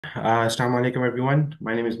Assalamu alaikum, everyone.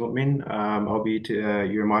 My name is Mu'min. I'll be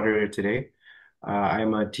your moderator today.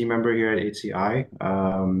 I'm a team member here at HCI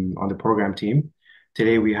on the program team.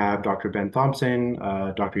 Today we have Dr. Ben Thompson,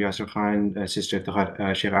 Dr. Yasser Khan, Sister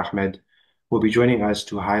Iftikhar, Shaikh Ahmad, who will be joining us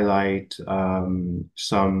to highlight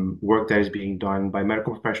some work that is being done by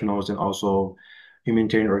medical professionals and also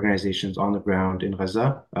humanitarian organizations on the ground in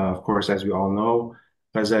Gaza. Of course, as we all know,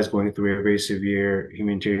 Gaza is going through a very severe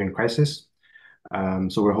humanitarian crisis.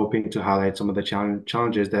 So we're hoping to highlight some of the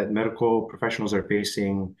challenges that medical professionals are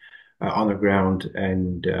facing on the ground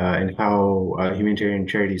and how humanitarian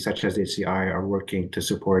charities such as the HCI are working to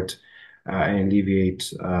support and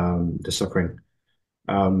alleviate the suffering.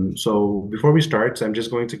 So before we start, I'm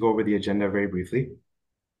just going to go over the agenda very briefly.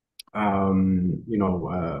 Following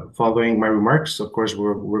my remarks, of course,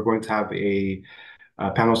 we're going to have a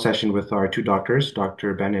panel session with our two doctors,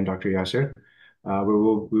 Dr. Ben and Dr. Yasser.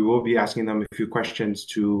 We will be asking them a few questions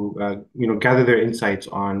to gather their insights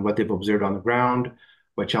on what they've observed on the ground,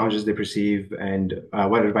 what challenges they perceive, and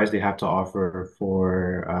what advice they have to offer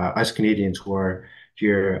for us Canadians who are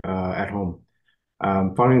here at home.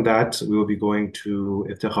 Following that, we will be going to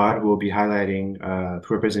Iftikhar, who will be highlighting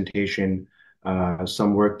through a presentation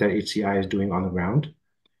some work that HCI is doing on the ground.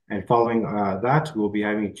 And following that, we'll be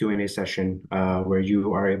having a Q&A session where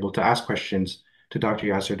you are able to ask questions to Dr.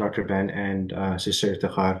 Yasser, Dr. Ben, and Sister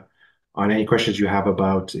Iftikhar on any questions you have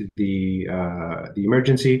about the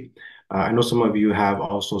emergency. I know some of you have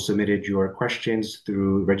also submitted your questions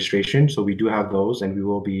through registration, so we do have those, and we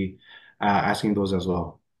will be asking those as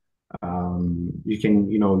well. You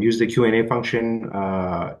can, use the Q&A function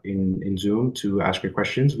in Zoom to ask your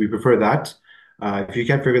questions. We prefer that. If you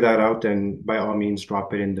can't figure that out, then by all means,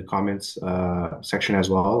 drop it in the comments section as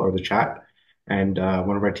well, or the chat, and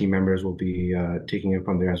one of our team members will be taking it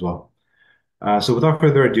from there as well. So without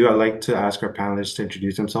further ado, I'd like to ask our panelists to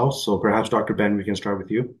introduce themselves. So perhaps Dr. Ben, we can start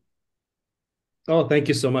with you. Oh, thank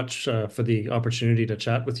you so much for the opportunity to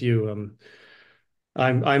chat with you.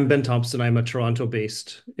 I'm Ben Thompson. I'm a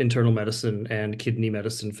Toronto-based internal medicine and kidney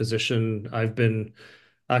medicine physician. I've been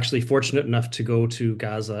actually fortunate enough to go to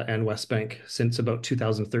Gaza and West Bank since about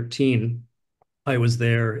 2013. I was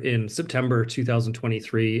there in September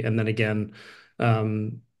 2023, and then again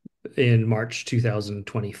um, in March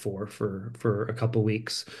 2024 for a couple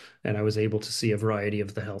weeks, and I was able to see a variety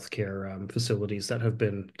of the healthcare facilities that have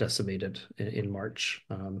been decimated in March.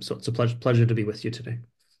 So it's a pleasure to be with you today.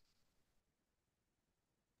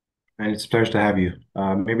 And it's a pleasure to have you.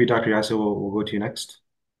 Maybe Dr. Yasser will go to you next.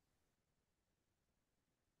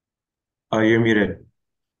 You're muted.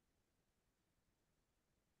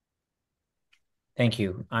 Thank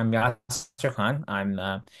you. I'm Yasser Khan. I'm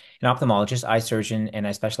an ophthalmologist, eye surgeon, and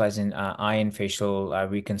I specialize in eye and facial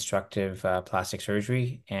reconstructive plastic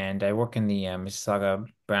surgery. And I work in the Mississauga,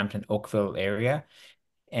 Brampton, Oakville area.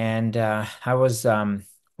 And I was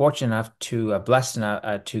fortunate enough to, blessed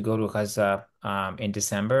enough to go to Gaza in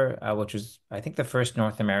December, which was, I think, the first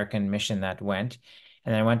North American mission that went.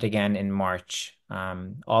 And I went again in March,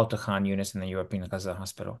 all to Khan Yunis in the European Gaza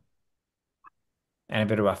Hospital, and a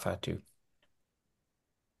bit of Rafah too.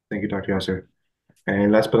 Thank you, Dr. Yasser.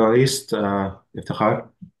 And last but not least, Iftikhar.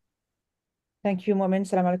 Thank you, Momin.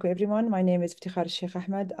 Salam alaikum, everyone. My name is Iftikhar Sheikh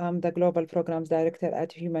Ahmad. I'm the Global Programs Director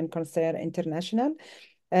at Human Concern International.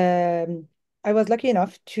 Um, I was lucky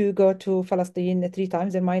enough to go to Palestine three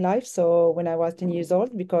times in my life. So when I was 10 years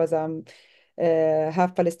old, because I'm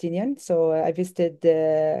half Palestinian. So I visited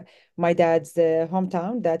my dad's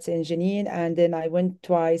hometown, that's in Jenin, and then I went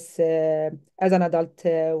twice as an adult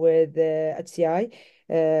with HCI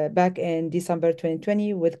back in December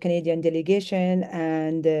 2020 with Canadian delegation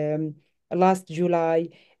and last July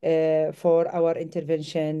for our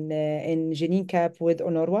intervention in Jenin Cap with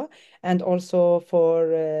UNRWA and also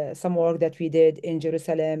for some work that we did in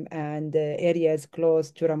Jerusalem and areas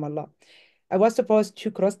close to Ramallah. I was supposed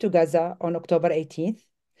to cross to Gaza on October 18th,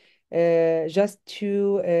 just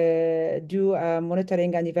to do a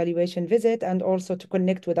monitoring and evaluation visit and also to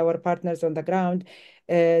connect with our partners on the ground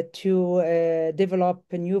to develop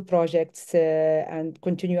new projects and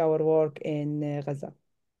continue our work in Gaza.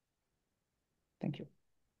 Thank you.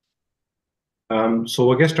 So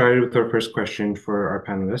we'll get started with our first question for our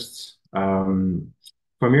panelists. From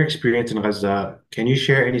your experience in Gaza, can you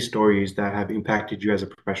share any stories that have impacted you as a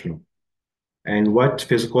professional? And what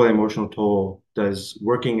physical and emotional toll does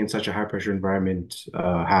working in such a high pressure environment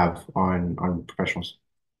have on professionals?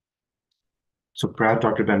 So perhaps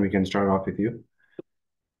Dr. Ben, we can start off with you.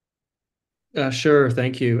 Sure,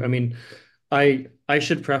 thank you. I mean, I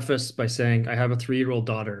should preface by saying I have a 3-year-old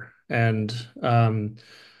daughter, and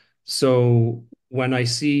so when I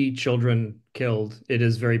see children killed, it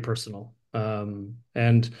is very personal.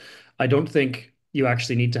 And I don't think you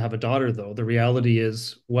actually need to have a daughter, though. The reality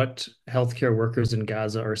is what healthcare workers in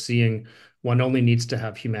Gaza are seeing, one only needs to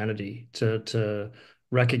have humanity to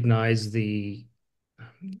recognize the.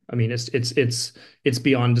 I mean, it's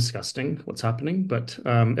beyond disgusting what's happening. But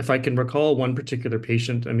if I can recall one particular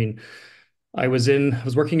patient, I mean, I was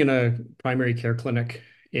working in a primary care clinic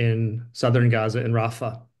in southern Gaza in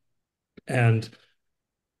Rafah, and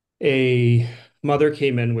a mother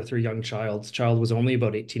came in with her young child. The child was only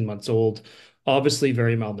about 18 months old, obviously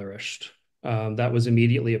very malnourished. That was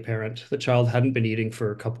immediately apparent. The child hadn't been eating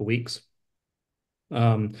for a couple weeks.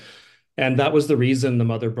 Um, and that was the reason the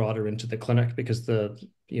mother brought her into the clinic because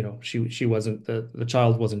she wasn't the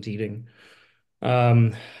child wasn't eating.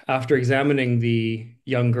 After examining the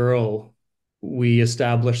young girl, we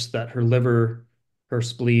established that her liver, her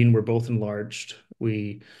spleen were both enlarged.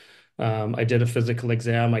 I did a physical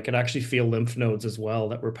exam. I could actually feel lymph nodes as well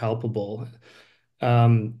that were palpable.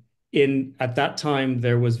 Um, in at that time,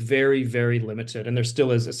 there was very, very limited, and there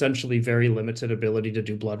still is essentially very limited ability to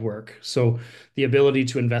do blood work. So the ability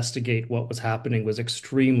to investigate what was happening was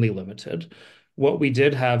extremely limited. What we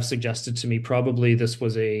did have suggested to me probably this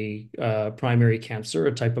was a primary cancer,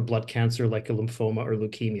 a type of blood cancer like a lymphoma or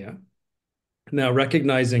leukemia. Now,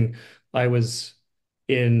 recognizing I was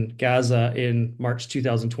in Gaza in March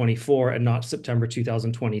 2024 and not September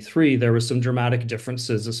 2023, there were some dramatic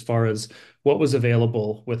differences as far as what was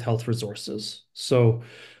available with health resources. So,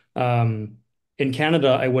 um, in Canada,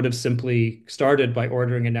 I would have simply started by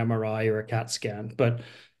ordering an MRI or a CAT scan. But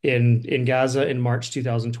in Gaza in March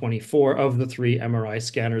 2024, of the three MRI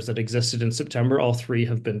scanners that existed in September, all three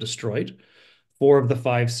have been destroyed. Four of the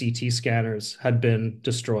five CT scanners had been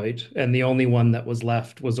destroyed, and the only one that was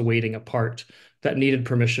left was awaiting a part that needed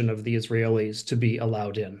permission of the Israelis to be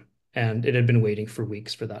allowed in. And it had been waiting for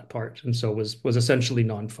weeks for that part, and so was essentially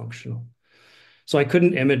non-functional. So I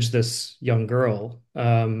couldn't image this young girl.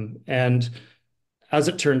 And as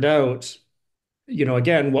it turned out,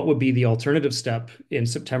 again, what would be the alternative step in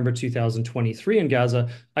September 2023 in Gaza?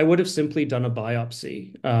 I would have simply done a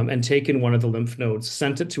biopsy and taken one of the lymph nodes,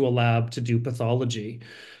 sent it to a lab to do pathology.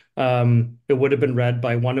 It would have been read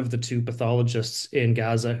by one of the two pathologists in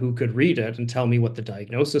Gaza who could read it and tell me what the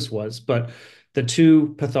diagnosis was. But the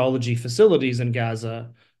two pathology facilities in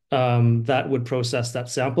Gaza that would process that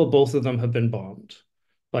sample, both of them have been bombed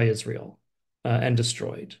by Israel and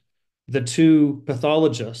destroyed. The two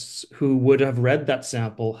pathologists who would have read that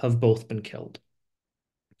sample have both been killed.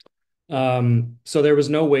 So there was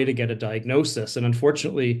no way to get a diagnosis. And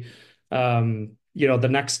unfortunately, the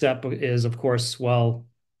next step is, of course, well,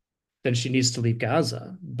 then she needs to leave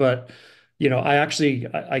Gaza. But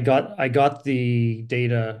I got the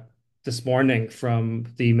data this morning from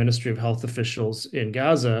the Ministry of Health officials in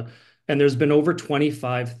Gaza, and there's been over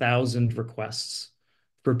 25,000 requests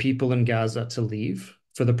for people in Gaza to leave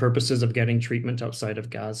for the purposes of getting treatment outside of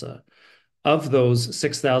Gaza. Of those,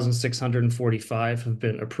 6,645 have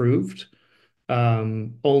been approved.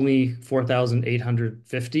 Only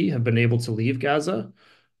 4,850 have been able to leave Gaza.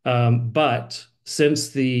 But since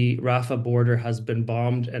the Rafah border has been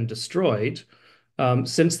bombed and destroyed,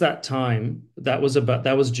 since that time, that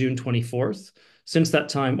was June 24th. Since that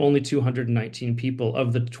time, only 219 people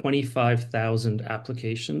of the 25,000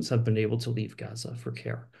 applications have been able to leave Gaza for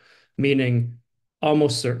care, meaning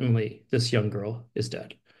almost certainly this young girl is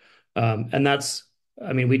dead. And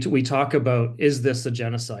I mean, we talk about, is this a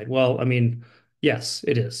genocide? Well, I mean, yes,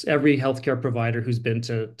 it is. Every healthcare provider who's been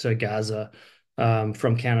to Gaza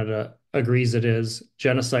from Canada agrees it is.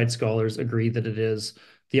 Genocide scholars agree that it is.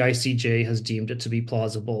 The ICJ has deemed it to be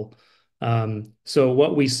plausible. So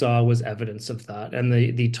what we saw was evidence of that, and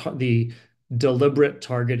the deliberate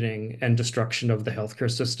targeting and destruction of the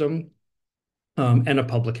healthcare system and a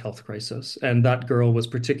public health crisis. And that girl was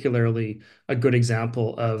particularly a good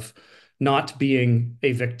example of not being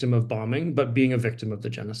a victim of bombing, but being a victim of the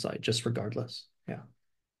genocide, just regardless. Yeah.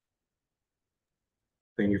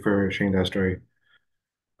 Thank you for sharing that story.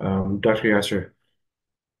 Dr. Yasser.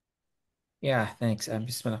 Yeah, thanks.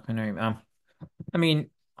 Bismillahirrahmanirrahim. I mean,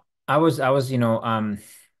 I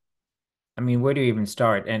mean, where do you even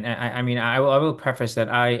start? And I mean, I will preface that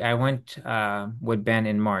I went with Ben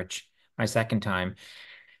in March, my second time.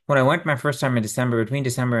 When I went my first time in December, between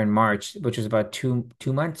December and March, which was about two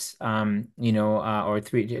months, or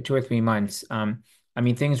 2 or 3 months, I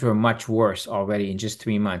mean, things were much worse already in just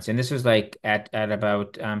 3 months. And this was like at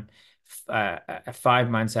about 5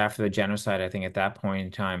 months after the genocide, I think, at that point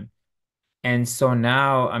in time. And so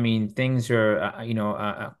now, I mean, things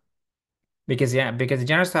are, because the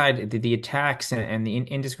genocide, the attacks and the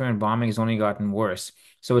indiscriminate bombing has only gotten worse.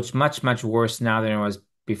 So it's much, much worse now than it was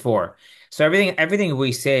before. So everything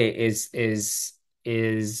we say is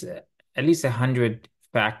at least 100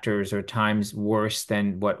 factors or times worse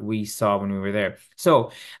than what we saw when we were there.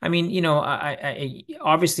 So I mean,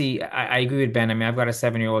 obviously I agree with Ben. I mean, I've got a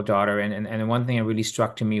 7-year-old daughter, and the one thing that really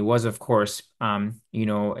struck to me was, of course, a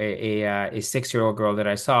 6-year-old girl that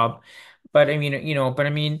I saw. But I mean, but I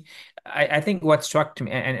mean, I think what struck to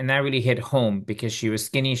me, and that really hit home because she was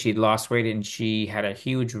skinny, she'd lost weight, and she had a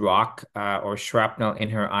huge rock or shrapnel in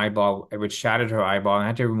her eyeball, which shattered her eyeball, and I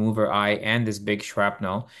had to remove her eye and this big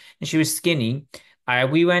shrapnel. And she was skinny.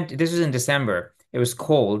 This was in December. It was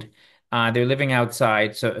cold. They were living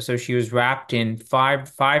outside, so she was wrapped in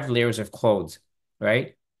five layers of clothes,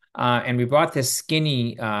 right? And we brought this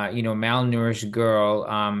skinny, malnourished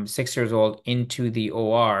girl, 6 years old, into the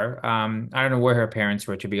OR. I don't know where her parents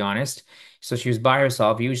were, to be honest. So she was by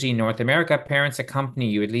herself. Usually in North America, parents accompany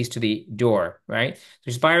you at least to the door, right? So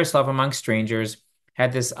she's by herself among strangers,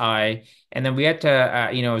 had this eye, and then we had to,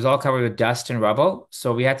 it was all covered with dust and rubble.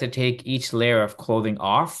 So we had to take each layer of clothing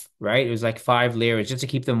off, right? It was like 5 layers just to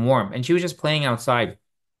keep them warm. And she was just playing outside.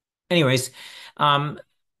 Anyways, um,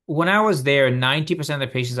 when I was there, 90% of the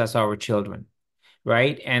patients I saw were children,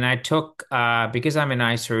 right? And I took, because I'm an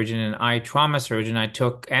eye surgeon and eye trauma surgeon,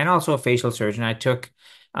 and also a facial surgeon, I took,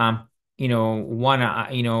 like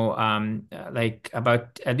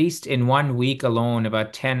about, at least in 1 week alone,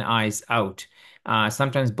 about 10 eyes out.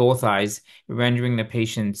 Sometimes both eyes, rendering the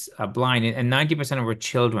patients blind. And 90% of were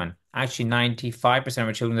children. Actually, 95%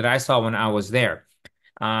 were children that I saw when I was there.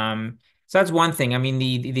 So that's one thing. I mean,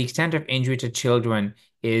 the extent of injury to children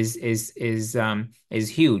is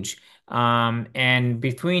huge. And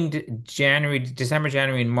between December,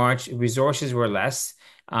 January, and March, resources were less,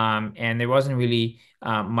 and there wasn't really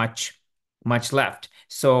much left.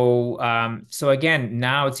 So again,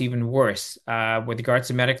 now it's even worse with regards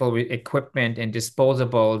to medical equipment and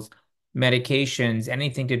disposables, medications,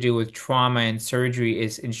 anything to do with trauma and surgery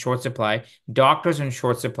is in short supply. Doctors are in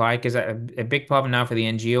short supply because a big problem now for the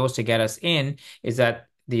NGOs to get us in is that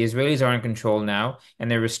the Israelis are in control now,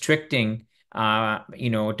 and they're restricting,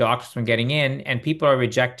 doctors from getting in, and people are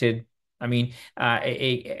rejected. I mean,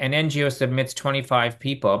 an NGO submits 25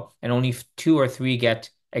 people, and only two or three get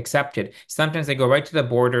accepted. Sometimes they go right to the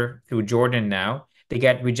border through Jordan now. They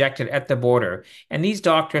get rejected at the border. And these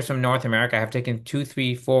doctors from North America have taken 2,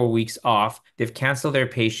 3, 4 weeks off. They've canceled their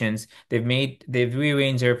patients. They've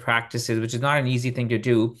rearranged their practices, which is not an easy thing to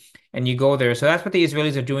do. And you go there. So that's what the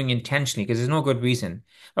Israelis are doing intentionally because there's no good reason.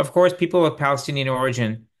 Of course, people with Palestinian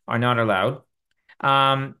origin are not allowed.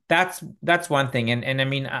 That's one thing. And I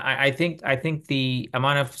mean, I think the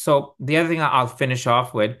amount of, so the other thing I'll finish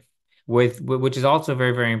off with which is also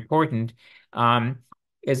very, very important,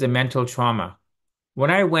 is the mental trauma. When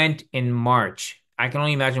I went in March, I can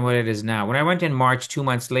only imagine what it is now. When I went in March, 2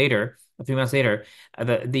 months later, 3 months later,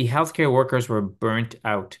 the healthcare workers were burnt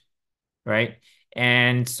out, right?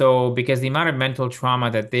 And so, because the amount of mental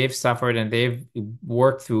trauma that they've suffered and they've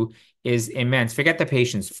worked through is immense. Forget the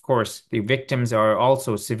patients, of course. The victims are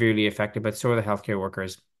also severely affected, but so are the healthcare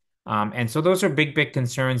workers. And so those are big, big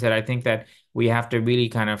concerns that I think that we have to really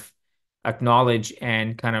kind of acknowledge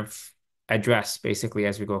and kind of address basically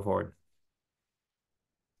as we go forward.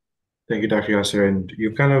 Thank you, Dr. Yasser. And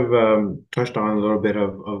you've kind of touched on a little bit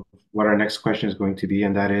of what our next question is going to be,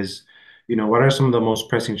 and that is, what are some of the most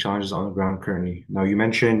pressing challenges on the ground currently? Now, you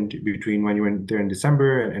mentioned between when you went there in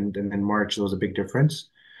December and then March, there was a big difference.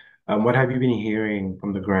 What have you been hearing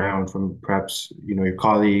from the ground, from perhaps, your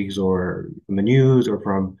colleagues or from the news or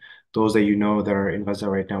from those that you know that are in Gaza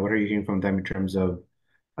right now? What are you hearing from them in terms of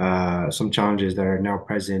some challenges that are now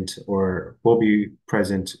present or will be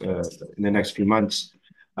present in the next few months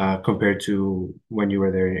compared to when you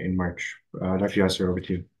were there in March? Dr. Yasser, over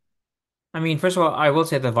to you. I mean, first of all, I will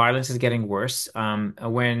say the violence is getting worse.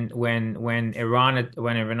 When Iran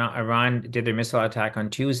did their missile attack on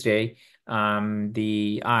Tuesday,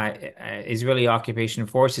 the Israeli occupation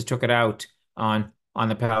forces took it out on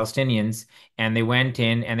the Palestinians, and they went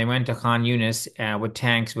in and they went to Khan Yunis with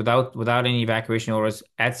tanks without any evacuation orders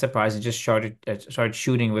at surprise and just started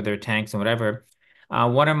shooting with their tanks and whatever.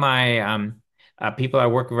 One of my people I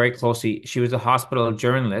work very closely, she was a hospital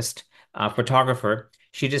journalist, photographer.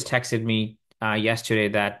 She just texted me yesterday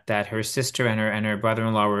that her sister and her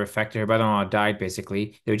brother-in-law were affected. Her brother-in-law died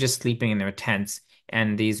basically. They were just sleeping in their tents,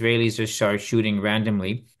 and the Israelis just started shooting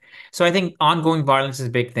randomly. So I think ongoing violence is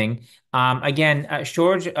a big thing. Again,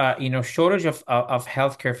 shortage of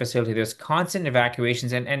healthcare facility. There's constant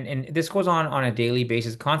evacuations, and this goes on a daily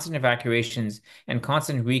basis. Constant evacuations and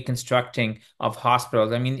constant reconstructing of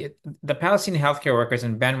hospitals. I mean, the Palestinian healthcare workers,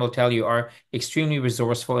 and Ben will tell you, are extremely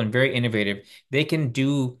resourceful and very innovative. They can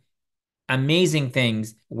do amazing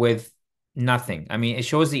things with nothing. I mean, it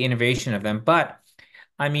shows the innovation of them. But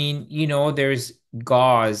I mean, there's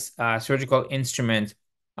gauze, surgical instrument,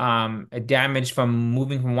 damage from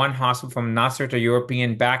moving from one hospital from Nasser to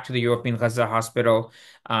European back to the European Gaza hospital,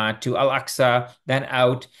 to Al Aqsa, then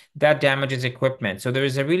out. That damages equipment. So there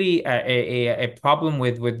is a really a problem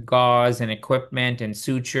with gauze and equipment and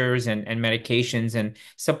sutures and medications and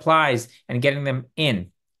supplies and getting them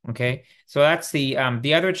in. Okay, so that's the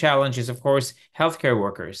other challenge is, of course, healthcare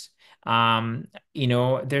workers.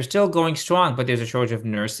 They're still going strong, but there's a shortage of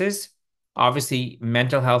nurses, obviously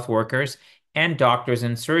mental health workers, and doctors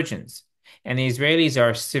and surgeons. And the Israelis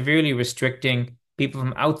are severely restricting people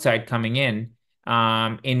from outside coming in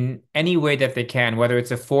any way that they can, whether it's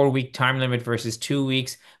a 4 week time limit versus 2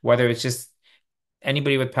 weeks, whether it's just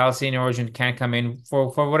anybody with Palestinian origin can't come in for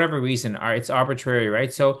whatever reason. It's arbitrary,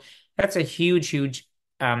 right? So that's a huge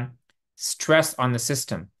um, stress on the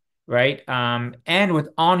system, right? And with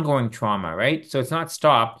ongoing trauma, right? So it's not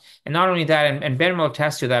stopped. And not only that, and Ben will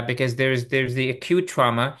attest to that because there's the acute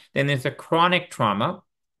trauma, then there's the chronic trauma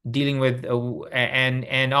dealing with,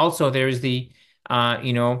 and also there's the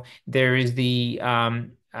there is the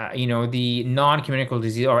non-communicable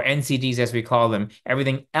disease or NCDs as we call them,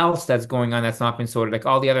 everything else that's going on that's not been sorted, like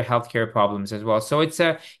all the other healthcare problems as well. So it's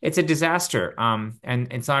a disaster.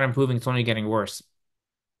 And it's not improving, it's only getting worse.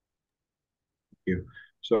 You.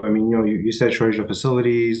 So, I mean, you said shortage of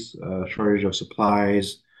facilities, shortage of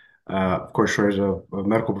supplies, of course, shortage of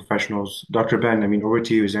medical professionals. Dr. Ben, I mean, over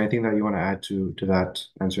to you. Is there anything that you want to add to that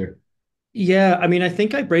answer? Yeah, I mean, I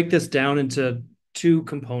think I break this down into two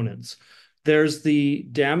components. There's the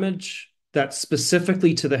damage that's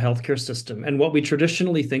specifically to the healthcare system and what we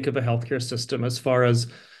traditionally think of a healthcare system as far as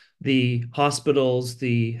the hospitals,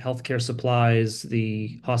 the healthcare supplies,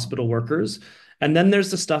 the hospital workers. And then there's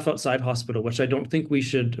the stuff outside hospital, which I don't think we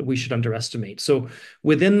should underestimate. So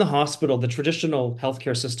within the hospital, the traditional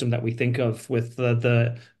healthcare system that we think of with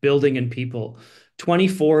the building and people,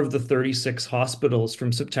 24 of the 36 hospitals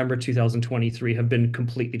from September 2023 have been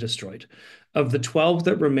completely destroyed. Of the 12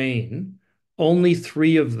 that remain, only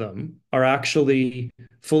 3 of them are actually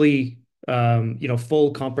fully,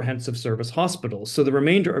 full comprehensive service hospitals. So the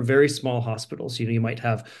remainder are very small hospitals. You might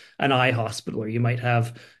have an eye hospital, or you might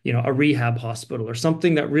have, a rehab hospital, or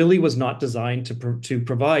something that really was not designed to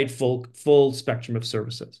provide full spectrum of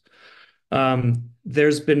services.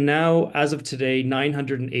 There's been now, as of today,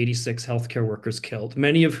 986 healthcare workers killed,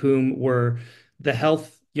 many of whom were the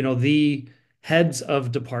heads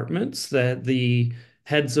of departments, the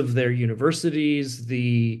heads of their universities,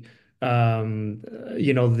 the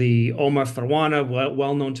Omar Farwana,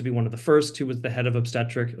 well known to be one of the first, who was the head of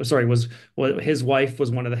obstetrics. Sorry, his wife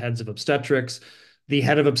was one of the heads of obstetrics. The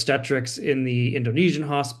head of obstetrics in the Indonesian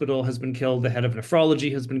hospital has been killed. The head of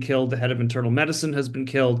nephrology has been killed. The head of internal medicine has been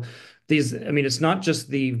killed. It's not just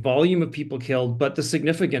the volume of people killed, but the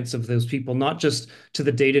significance of those people, not just to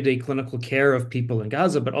the day-to-day clinical care of people in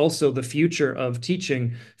Gaza, but also the future of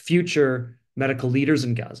teaching future medical leaders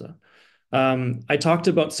in Gaza. I talked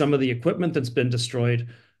about some of the equipment that's been destroyed.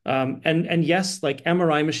 And yes, like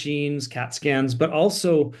MRI machines, CAT scans, but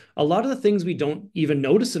also a lot of the things we don't even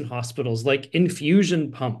notice in hospitals, like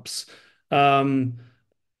infusion pumps, um,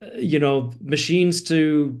 machines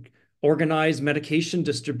to organize medication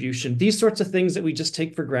distribution, these sorts of things that we just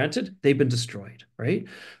take for granted, they've been destroyed, right?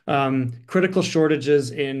 Critical shortages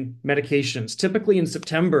in medications. Typically in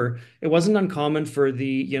September, it wasn't uncommon for the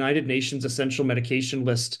United Nations Essential Medication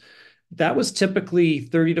List. That was typically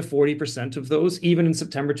 30 to 40% of those, even in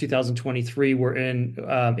September 2023, were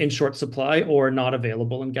in short supply or not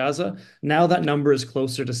available in Gaza. Now that number is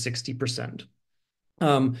closer to 60%.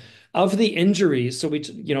 Of the injuries, so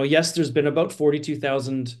yes, there's been about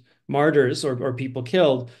 42,000 martyrs or people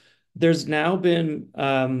killed. There's now been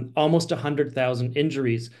almost 100,000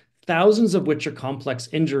 injuries, thousands of which are complex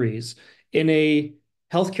injuries in a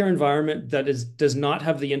healthcare environment that does not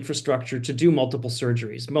have the infrastructure to do multiple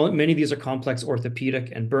surgeries. Many of these are complex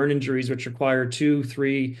orthopedic and burn injuries, which require 2,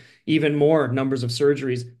 3, even more numbers of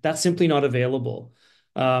surgeries. That's simply not available.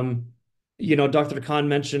 Dr. Khan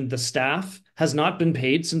mentioned the staff has not been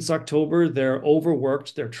paid since October. They're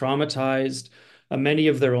overworked, they're traumatized. Many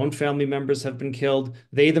of their own family members have been killed.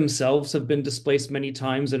 They themselves have been displaced many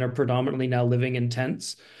times and are predominantly now living in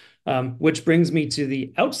tents. Which brings me to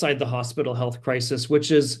the outside the hospital health crisis,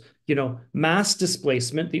 which is, mass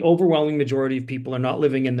displacement. The overwhelming majority of people are not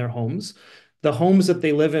living in their homes. The homes that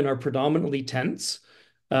they live in are predominantly tents,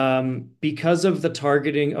 because of the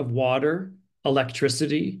targeting of water,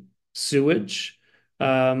 electricity, sewage.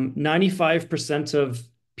 95% of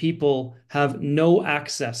people have no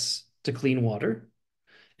access to clean water.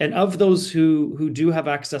 And of those who do have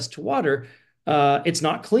access to water, it's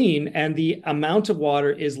not clean, and the amount of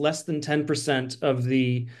water is less than 10% of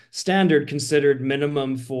the standard considered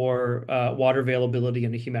minimum for water availability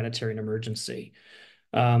in a humanitarian emergency.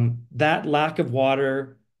 That lack of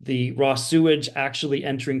water, the raw sewage actually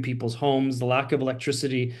entering people's homes, the lack of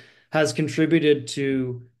electricity has contributed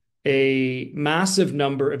to a massive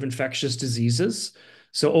number of infectious diseases.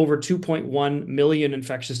 So over 2.1 million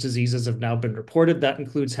infectious diseases have now been reported. That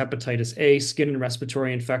includes hepatitis A, skin and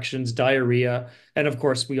respiratory infections, diarrhea, and of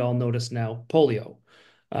course, we all notice now polio.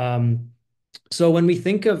 So when we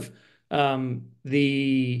think of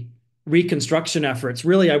the reconstruction efforts,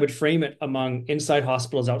 really, I would frame it among inside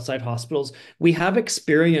hospitals, outside hospitals. We have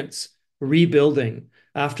experience rebuilding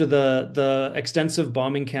after the extensive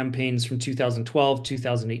bombing campaigns from 2012,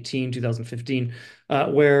 2018, 2015,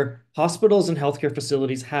 where hospitals and healthcare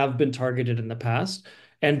facilities have been targeted in the past,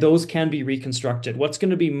 and those can be reconstructed. What's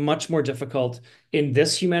going to be much more difficult in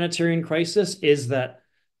this humanitarian crisis is that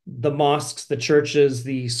the mosques, the churches,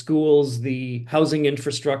 the schools, the housing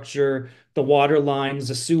infrastructure, the water lines,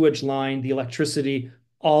 the sewage line, the electricity,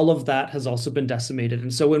 all of that has also been decimated.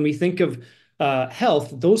 And so when we think of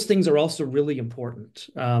health, those things are also really important.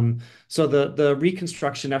 So the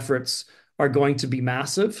reconstruction efforts are going to be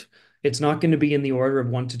massive. It's not going to be in the order of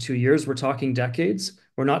 1 to 2 years. We're talking decades.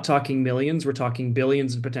 We're not talking millions. We're talking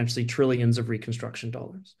billions and potentially trillions of reconstruction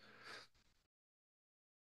dollars.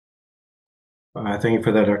 Thank you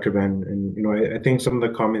for that, Dr. Ben. And I think some of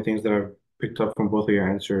the common things that I've picked up from both of your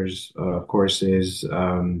answers, of course, is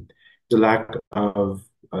the lack of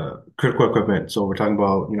critical equipment. So we're talking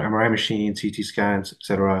about MRI machines, CT scans,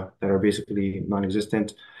 etc., that are basically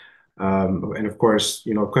non-existent. And of course,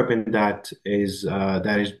 equipment that is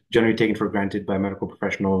generally taken for granted by medical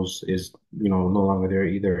professionals is no longer there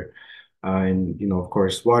either. And of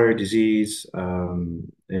course, water, disease,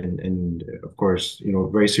 and of course,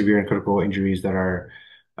 very severe and critical injuries that are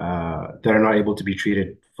not able to be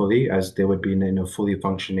treated fully as they would be in a fully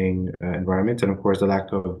functioning environment. And of course, the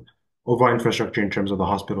lack of overall infrastructure in terms of the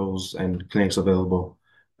hospitals and clinics available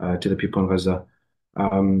to the people in Gaza.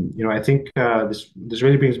 I think this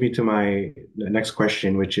really brings me to my next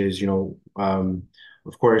question, which is,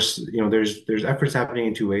 of course, there's efforts happening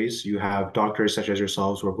in two ways. You have doctors such as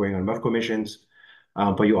yourselves who are going on medical missions,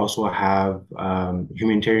 but you also have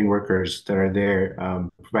humanitarian workers that are there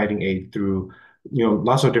providing aid through,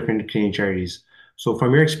 lots of different Canadian charities. So,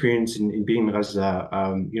 from your experience in being in Gaza,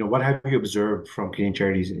 what have you observed from Canadian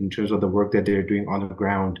charities in terms of the work that they're doing on the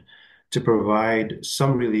ground to provide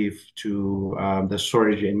some relief to the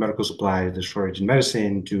shortage in medical supplies, the shorage in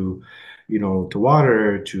medicine, to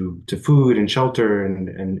water, to food and shelter,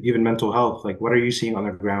 and even mental health? Like, what are you seeing on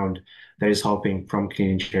the ground that is helping from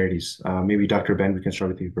Canadian charities? Maybe Dr. Ben, we can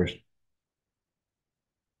start with you first.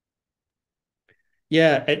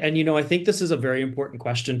 Yeah, and I think this is a very important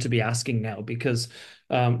question to be asking now because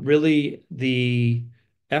really the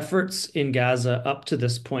efforts in Gaza up to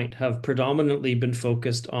this point have predominantly been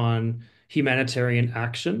focused on humanitarian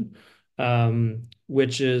action,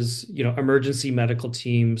 which is, emergency medical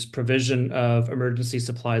teams, provision of emergency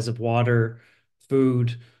supplies of water,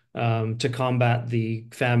 food, to combat the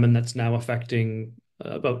famine that's now affecting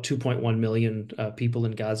about 2.1 million people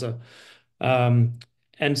in Gaza.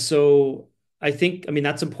 And so I mean,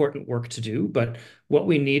 that's important work to do, but what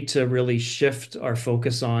we need to really shift our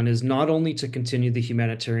focus on is not only to continue the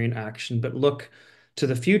humanitarian action, but look to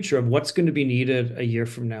the future of what's going to be needed a year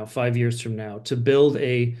from now, 5 years from now, to build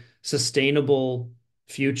a sustainable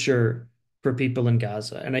future for people in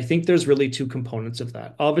Gaza. And I think there's really two components of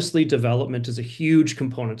that. Obviously, development is a huge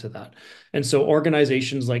component of that. And so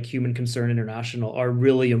organizations like Human Concern International are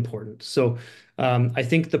really important. So I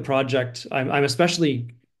think the project, I'm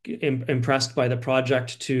especially impressed by the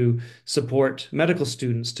project to support medical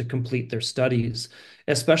students to complete their studies,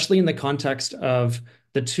 especially in the context of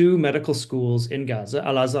the two medical schools in Gaza,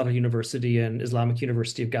 Al-Azhar University and Islamic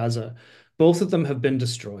University of Gaza. Both of them have been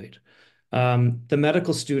destroyed. The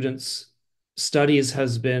medical students' studies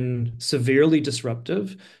has been severely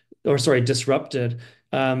disrupted due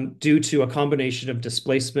to a combination of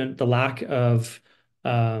displacement, the lack of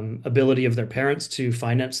ability of their parents to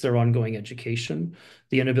finance their ongoing education,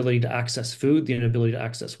 the inability to access food, the inability to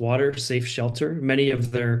access water, safe shelter. Many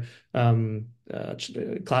of their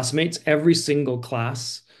classmates, every single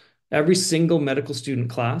class, every single medical student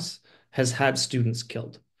class has had students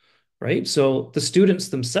killed, right? So the students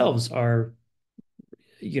themselves are,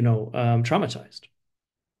 traumatized.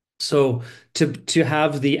 So to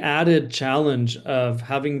have the added challenge of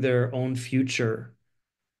having their own future,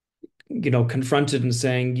 confronted and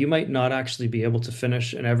saying you might not actually be able to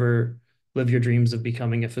finish and ever live your dreams of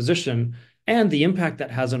becoming a physician, and the impact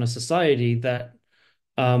that has on a society that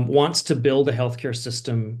wants to build a healthcare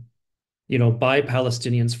system, by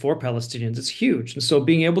Palestinians for Palestinians, is huge. And so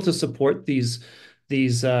being able to support these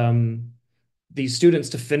um, these students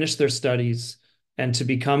to finish their studies and to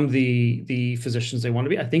become the physicians they want to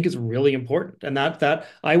be, I think is really important. And that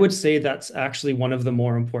I would say that's actually one of the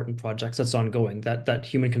more important projects that's ongoing that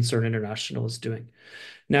Human Concern International is doing.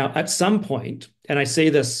 Now, at some point, and I say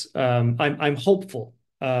this, I'm hopeful.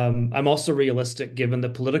 I'm also realistic given the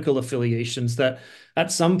political affiliations that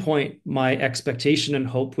at some point my expectation and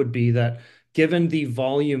hope would be that given the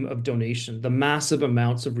volume of donation, the massive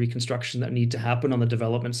amounts of reconstruction that need to happen on the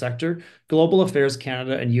development sector, Global Affairs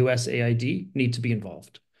Canada and USAID need to be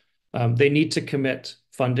involved. They need to commit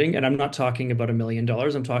funding, and I'm not talking about $1 million,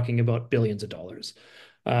 I'm talking about billions of dollars.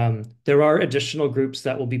 There are additional groups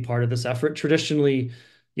that will be part of this effort. Traditionally,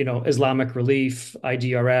 Islamic Relief,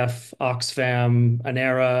 IDRF, Oxfam,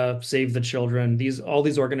 ANERA, Save the Children, all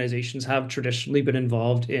these organizations have traditionally been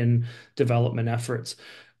involved in development efforts.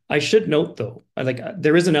 I should note, though,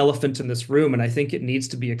 there is an elephant in this room, and I think it needs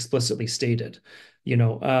to be explicitly stated.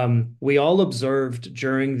 We all observed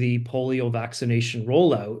during the polio vaccination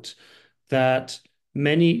rollout that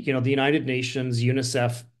many, the United Nations,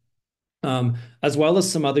 UNICEF, as well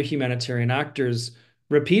as some other humanitarian actors,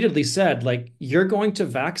 repeatedly said, like, you're going to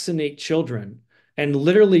vaccinate children, and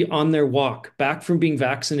literally on their walk back from being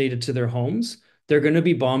vaccinated to their homes, they're going to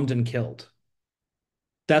be bombed and killed.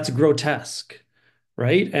 That's grotesque,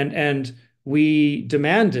 right? And we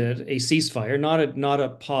demanded a ceasefire, not a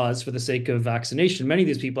pause for the sake of vaccination. Many of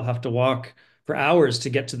these people have to walk for hours to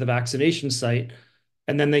get to the vaccination site,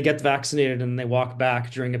 and then they get vaccinated and they walk back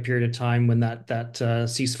during a period of time when that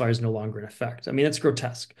ceasefire is no longer in effect. I mean, it's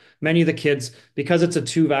grotesque. Many of the kids, because it's a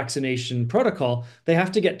two vaccination protocol, they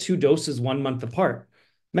have to get two doses 1 month apart.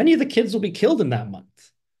 Many of the kids will be killed in that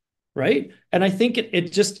month, right? And I think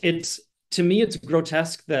it's to me it's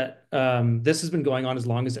grotesque that this has been going on as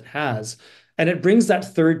long as it has, and it brings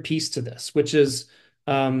that third piece to this, which is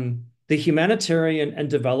the humanitarian and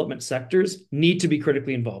development sectors need to be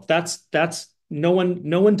critically involved. That's no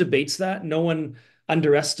one debates that. No one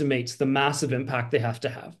underestimates the massive impact they have to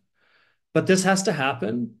have. But this has to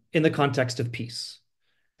happen in the context of peace.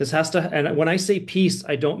 And when I say peace,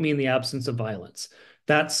 I don't mean the absence of violence.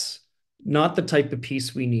 That's not the type of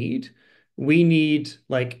peace we need. We need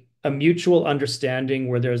like a mutual understanding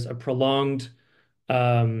where there's a prolonged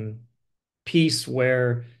um, peace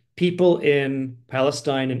where people in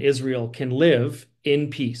Palestine and Israel can live in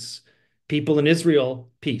peace. People in Israel,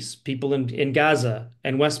 peace. People in Gaza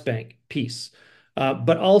and West Bank, peace.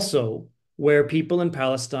 But also where people in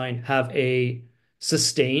Palestine have a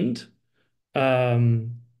sustained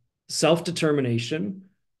um, self-determination,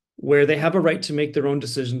 where they have a right to make their own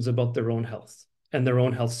decisions about their own health and their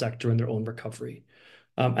own health sector and their own recovery.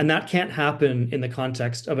 And that can't happen in the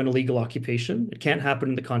context of an illegal occupation. It can't happen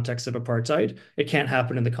in the context of apartheid. It can't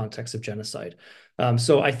happen in the context of genocide.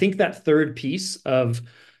 So I think that third piece of,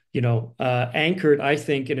 anchored, I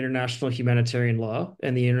think, in international humanitarian law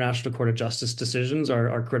and the International Court of Justice decisions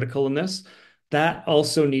are critical in this. That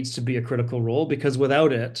also needs to be a critical role because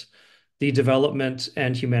without it, the development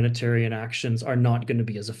and humanitarian actions are not going to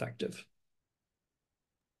be as effective.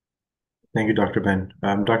 Thank you, Dr. Ben.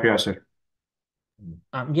 Dr. Yasser.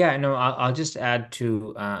 Yeah, no, I'll just add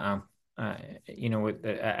to add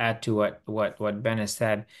to what Ben has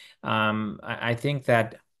said. I think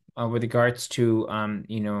that with regards to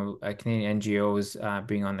Canadian NGOs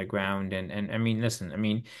being on the ground and I mean, listen, I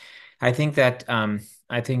mean, I think that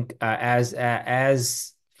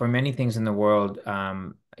as for many things in the world,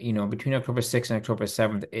 between October 6th and October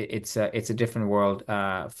 7th, it's a different world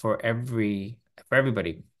for everybody.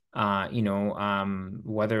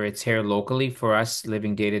 Whether it's here locally for us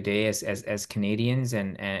living day to day as Canadians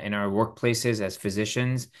and in our workplaces as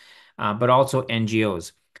physicians, but also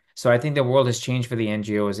NGOs. So I think the world has changed for the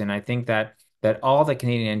NGOs, and I think that all the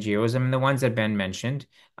Canadian NGOs, I mean the ones that Ben mentioned,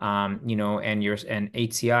 and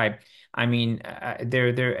HCI, I mean,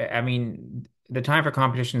 I mean. The time for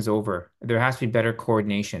competition is over. There has to be better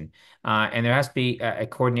coordination, and there has to be a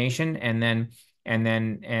coordination, and then and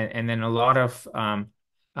then a lot of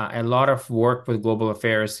work with Global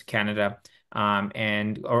Affairs Canada,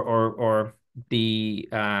 and or the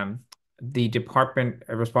department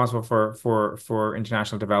responsible for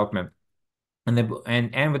international development,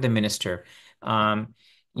 and with the minister. And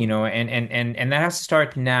that has to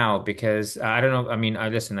start now, because I don't know. I mean,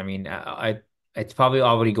 listen. I mean, it's probably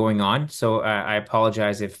already going on. So I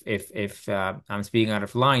apologize if I'm speaking out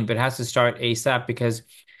of line, but it has to start ASAP, because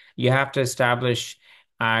you have to establish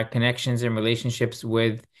connections and relationships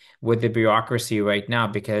with the bureaucracy right now,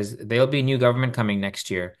 because there'll be a new government coming next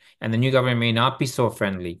year, and the new government may not be so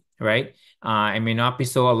friendly, right? It may not be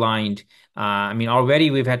so aligned. I mean,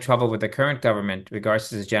 already we've had trouble with the current government regards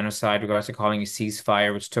to this genocide, regards to calling a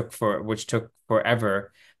ceasefire, which took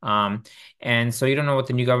forever. Um, and so you don't know what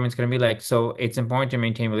the new government's going to be like. So it's important to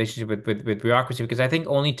maintain relationship with bureaucracy, because I think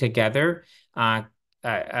only together uh,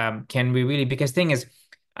 can we really. Because thing is,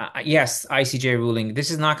 yes, ICJ ruling. This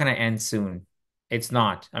is not going to end soon. It's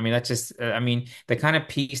not. I mean, that's just. I mean, the kind of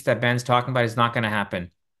peace that Ben's talking about is not going to happen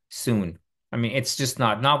soon. I mean, it's just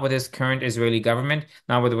not with this current Israeli government,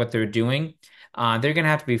 not with what they're doing. They're going to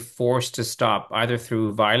have to be forced to stop, either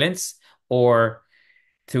through violence or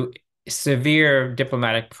through severe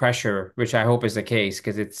diplomatic pressure, which I hope is the case,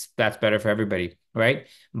 because that's better for everybody, right?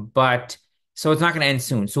 But so it's not going to end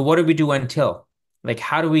soon. So what do we do until? Like,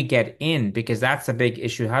 how do we get in? Because that's the big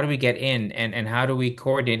issue. How do we get in, and how do we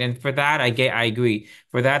coordinate? And for that, I agree.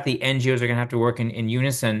 For that, the NGOs are going to have to work in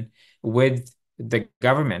unison with the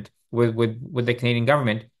government, with the Canadian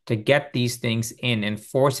government, to get these things in and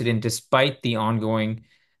force it in, despite the ongoing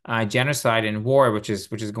genocide and war, which is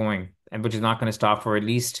going, and which is not going to stop for at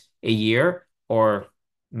least a year, or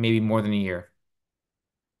maybe more than a year,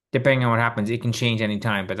 depending on what happens. It can change any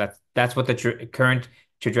time, but that's what the current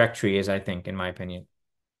trajectory is, I think, in my opinion.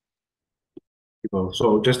 People.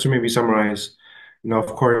 So just to maybe summarize, of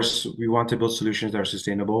course, we want to build solutions that are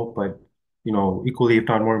sustainable, but equally, if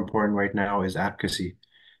not more important right now, is advocacy.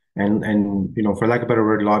 And for lack of a better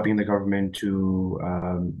word, lobbying the government to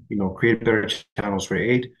create better channels for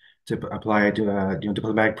aid, to apply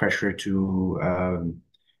diplomatic pressure to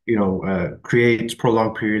create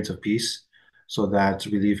prolonged periods of peace, so that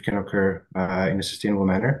relief can occur in a sustainable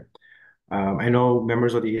manner. I know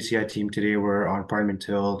members of the ACI team today were on Parliament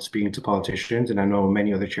Hill speaking to politicians, and I know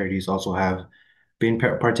many other charities also have been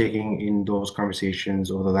partaking in those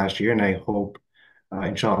conversations over the last year. And I hope,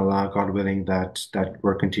 inshallah, God willing, that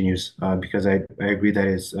work continues, because I agree that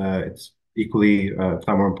it's equally, if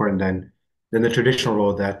not more important than the traditional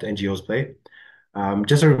role that NGOs play.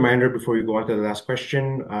 Just a reminder before we go on to the last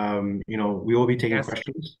question, we will be taking Yes.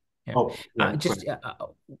 questions. Yeah. Oh, yeah, go Just ahead.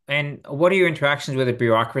 and what are your interactions with the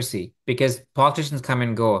bureaucracy? Because politicians come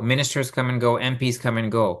and go, ministers come and go, MPs come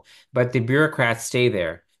and go, but the bureaucrats stay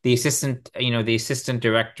there. The assistant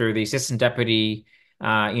director, the assistant deputy,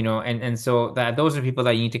 and so that those are people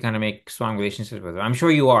that you need to kind of make strong relationships with. I'm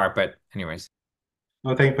sure you are, but anyways.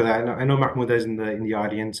 No, thank you for that. I know Mahmoud is in the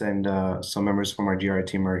audience, and some members from our GR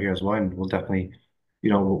team are here as well, and we'll definitely,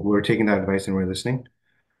 we're taking that advice and we're listening.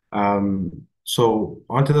 So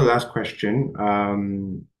on to the last question.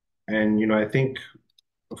 And I think,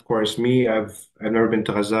 of course, me, I've never been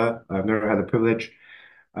to Gaza. I've never had the privilege.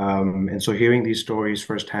 And so hearing these stories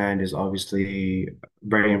firsthand is obviously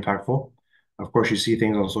very impactful. Of course, you see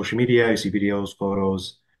things on social media, you see videos,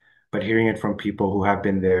 photos, but hearing it from people who have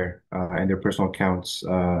been there, and their personal accounts,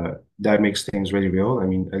 that makes things really real. I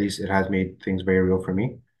mean, at least it has made things very real for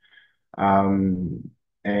me. Um,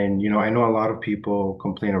 and I know a lot of people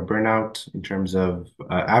complain of burnout in terms of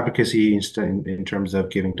advocacy, in terms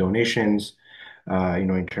of giving donations,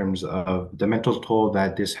 in terms of the mental toll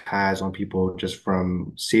that this has on people just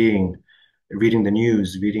from reading the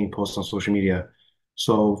news, reading posts on social media.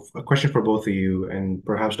 So a question for both of you, and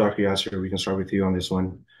perhaps Dr. Yasser, we can start with you on this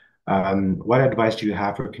one. What advice do you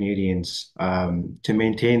have for Canadians to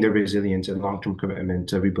maintain their resilience and long-term commitment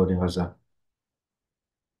to rebuilding Gaza?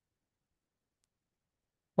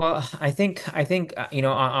 Well, I think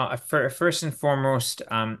first and foremost,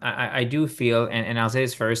 I do feel, and I'll say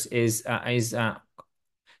this first, is to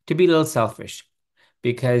be a little selfish,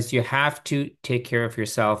 because you have to take care of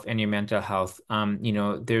yourself and your mental health.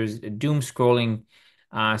 There's doom scrolling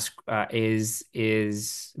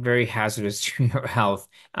is very hazardous to your health.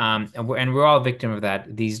 And we're all victim of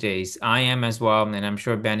that these days. I am as well, and I'm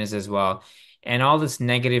sure Ben is as well. And all this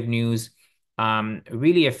negative news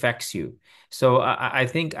really affects you. So I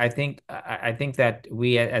think that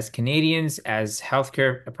we, as Canadians, as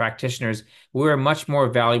healthcare practitioners, we're much more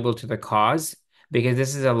valuable to the cause, because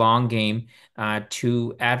this is a long game,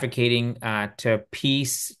 to advocating to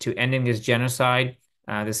peace, to ending this genocide,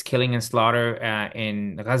 this killing and slaughter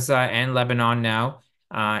in Gaza and Lebanon now.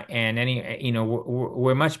 And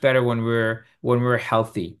we're much better when we're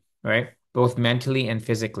healthy, right? Both mentally and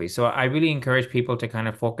physically. So I really encourage people to kind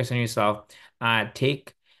of focus on yourself,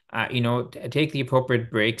 take take the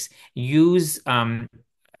appropriate breaks, use your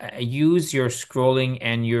scrolling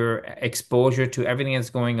and your exposure to everything that's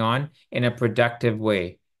going on in a productive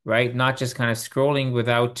way, right? Not just kind of scrolling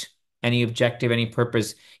without any objective, any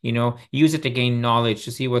purpose. Use it to gain knowledge,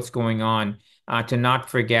 to see what's going on, to not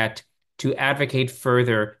forget, to advocate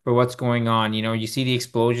further for what's going on. You see the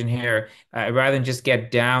explosion here, rather than just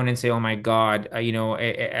get down and say, "Oh my God,"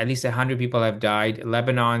 at least 100 people have died.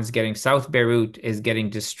 South Beirut is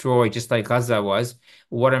getting destroyed, just like Gaza was.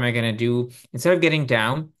 What am I going to do? Instead of getting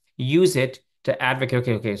down, use it to advocate.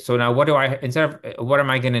 Okay, okay. So now instead of what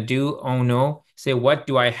am I going to do? Oh no, say, what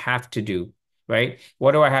do I have to do? Right?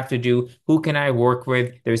 What do I have to do? Who can I work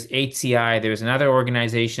with? There's HCI, there's another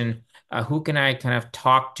organization. Who can I kind of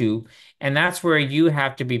talk to? And that's where you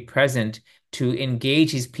have to be present to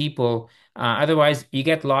engage these people. Otherwise, you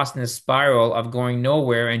get lost in a spiral of going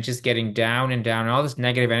nowhere and just getting down and down. And all this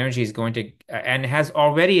negative energy is going to, and has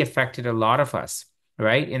already affected a lot of us,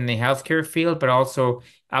 right? In the healthcare field, but also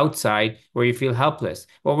outside where you feel helpless.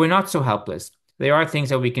 Well, we're not so helpless. There are things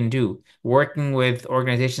that we can do. Working with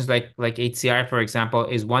organizations like HCI, for example,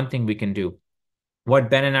 is one thing we can do.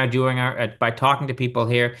 What Ben and I are doing by talking to people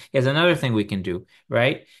here is another thing we can do,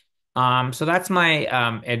 right? So that's my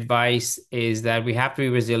advice, is that we have to be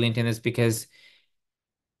resilient in this, because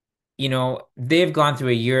they've gone through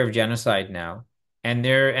a year of genocide now, and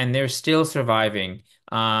they're still surviving,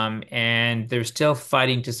 and they're still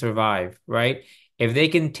fighting to survive, right? If they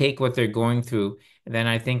can take what they're going through, then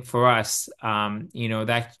I think for us,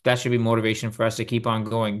 that should be motivation for us to keep on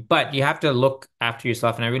going. But you have to look after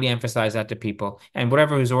yourself, and I really emphasize that to people. And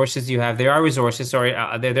whatever resources you have, there are resources. Sorry,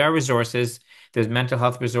 there are resources. There's mental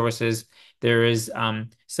health resources. There is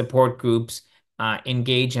support groups.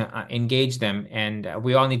 Engage them, and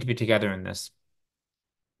we all need to be together in this.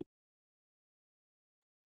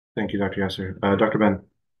 Thank you, Dr. Yasser. Dr. Ben.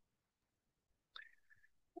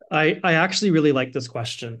 I actually really like this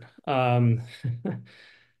question. I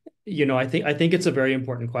think it's a very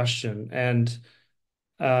important question, and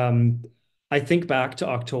I think back to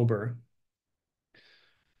October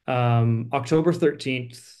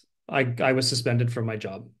 13th. I was suspended from my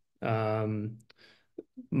job.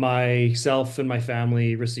 Myself and my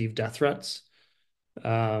family received death threats.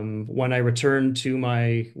 When I returned to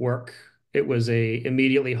my work, it was a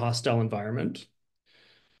immediately hostile environment.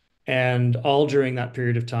 And all during that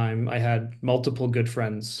period of time, I had multiple good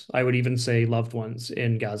friends, I would even say loved ones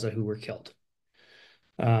in Gaza, who were killed.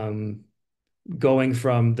 Um, Going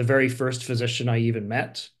from the very first physician I even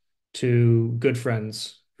met to good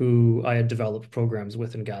friends who I had developed programs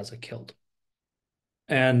with in Gaza killed.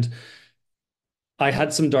 And I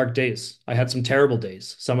had some dark days. I had some terrible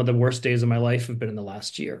days. Some of the worst days of my life have been in the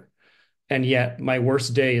last year. And yet my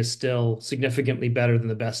worst day is still significantly better than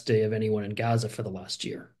the best day of anyone in Gaza for the last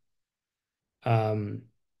year. Um,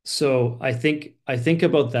 so I think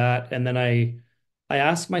about that, and then I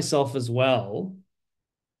ask myself as well,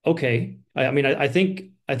 okay, I mean I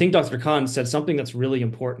think Dr. Khan said something that's really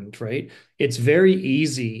important, right? It's very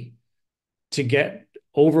easy to get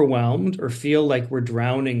overwhelmed or feel like we're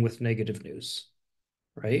drowning with negative news,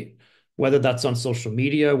 right? Whether that's on social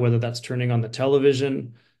media, whether that's turning on the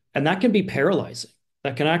television, and that can be paralyzing.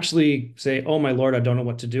 That can actually say, "Oh my Lord, I don't know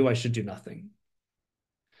what to do. I should do nothing."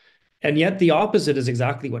 And yet the opposite is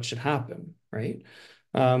exactly what should happen, right?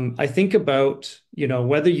 I think about,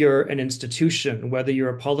 whether you're an institution, whether you're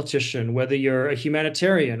a politician, whether you're a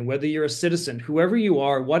humanitarian, whether you're a citizen, whoever you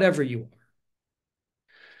are, whatever you are,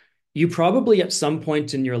 you probably at some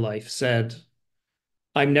point in your life said,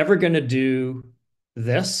 "I'm never going to do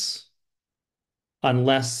this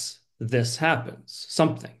unless this happens,"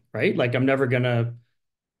 something, right? Like, I'm never going to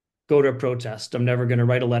go to a protest. I'm never going to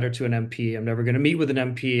write a letter to an MP. I'm never going to meet with an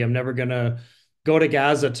MP. I'm never going to go to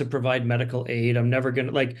Gaza to provide medical aid. I'm never going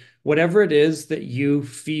to, like, whatever it is that you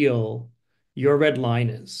feel your red line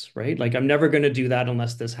is, right? Like, I'm never going to do that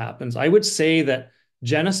unless this happens. I would say that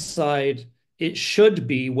genocide, it should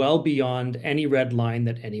be well beyond any red line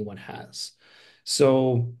that anyone has.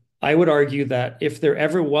 So I would argue that if there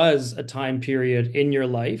ever was a time period in your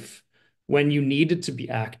life when you needed to be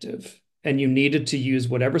active and you needed to use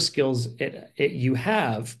whatever skills you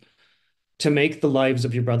have to make the lives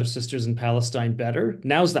of your brothers, sisters in Palestine better,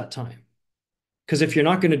 now's that time. Because if you're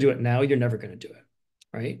not going to do it now, you're never going to do it,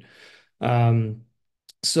 right?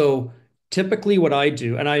 So typically what I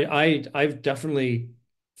do, and I've definitely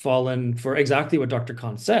fallen for exactly what Dr.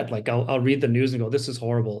 Khan said. Like I'll read the news and go, this is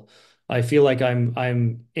horrible. I feel like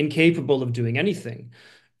I'm incapable of doing anything.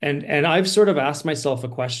 And I've sort of asked myself a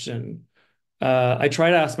question. I try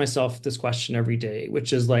to ask myself this question every day,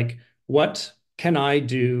 which is like, what can I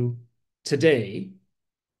do today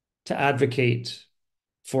to advocate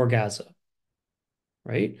for Gaza?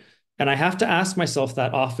 Right? And I have to ask myself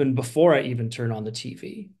that often before I even turn on the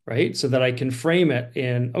TV, right? So that I can frame it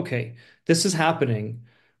in, okay, this is happening.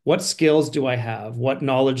 What skills do I have? What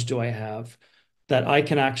knowledge do I have that I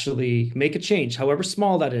can actually make a change, however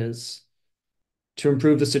small that is, to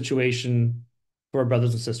improve the situation for our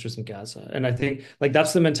brothers and sisters in Gaza? And I think like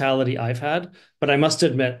that's the mentality I've had. But I must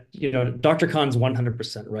admit, Dr. Khan's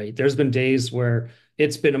 100% right. There's been days where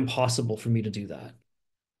it's been impossible for me to do that.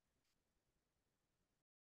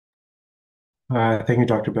 Thank you,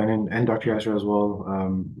 Dr. Ben and Dr. Yasser as well,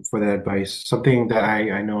 for that advice. Something that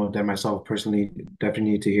I know that myself personally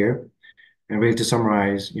definitely need to hear. And really to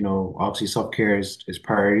summarize, obviously self-care is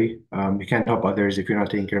priority. You can't help others if you're not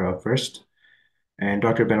taking care of first. And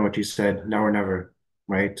Dr. Ben, what you said, now or never,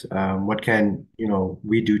 right? What can,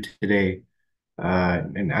 we do today?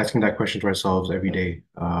 And asking that question to ourselves every day,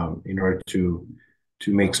 in order to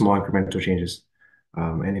make small incremental changes,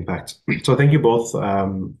 and impacts. So thank you both,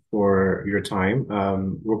 for your time.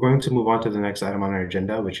 We're going to move on to the next item on our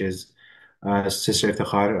agenda, which is Sister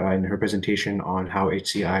Iftikhar, in her presentation on how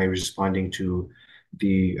HCI is responding to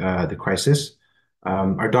the crisis.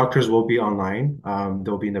 Our doctors will be online.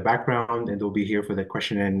 They'll be in the background, and they'll be here for the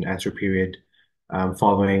question and answer period,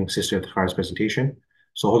 following Sister Iftikhar's presentation.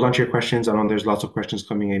 So hold on to your questions. I know there's lots of questions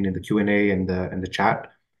coming in the Q&A and the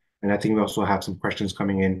chat. And I think we also have some questions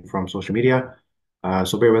coming in from social media.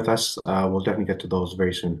 So bear with us. We'll definitely get to those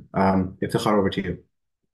very soon. Iftikhar, over to you.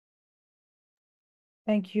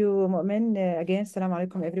 Thank you, Mu'min. Again, Assalamu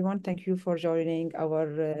alaikum, everyone. Thank you for joining our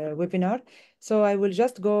webinar. So I will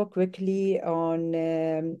just go quickly on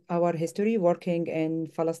our history working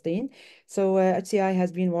in Palestine. So HCI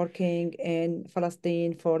has been working in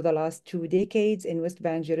Palestine for the last 2 decades in West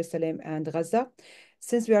Bank, Jerusalem, and Gaza.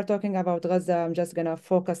 Since we are talking about Gaza, I'm just gonna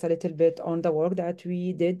focus a little bit on the work that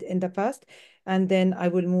we did in the past, and then I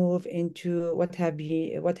will move into what have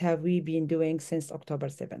we been doing since October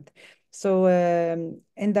 7th. So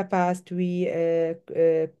in the past, we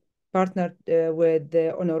partnered with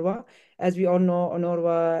UNRWA. As we all know,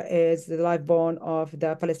 UNRWA is the lifeline of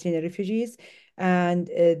the Palestinian refugees, and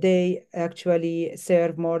they actually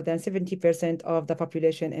serve more than 70% of the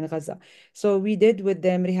population in Gaza. So we did with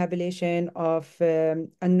them rehabilitation of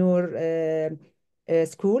An-Nur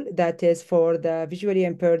school that is for the visually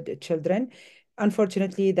impaired children.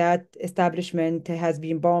 Unfortunately, that establishment has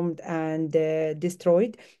been bombed and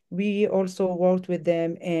destroyed. We also worked with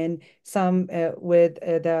them in some with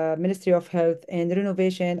the Ministry of Health in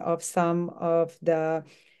renovation of some of the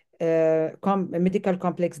medical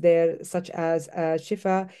complex there, such as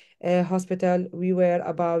Shifa Hospital. We were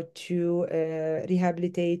about to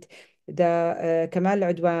rehabilitate the Kamal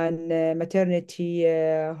Udwan Maternity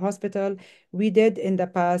Hospital. We did in the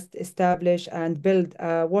past establish and build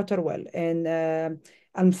a water well in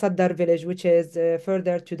Al-Musaddar village, which is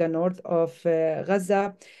further to the north of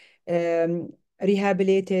Gaza. Um,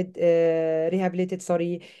 rehabilitated,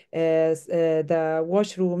 sorry, the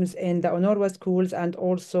washrooms in the UNRWA schools, and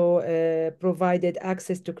also provided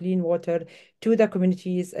access to clean water to the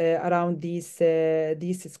communities around these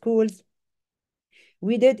schools.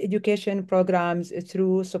 We did education programs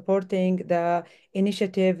through supporting the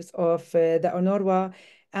initiatives of the UNRWA,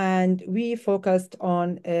 and we focused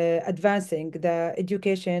on advancing the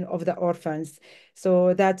education of the orphans.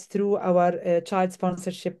 So that's through our child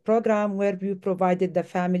sponsorship program, where we provided the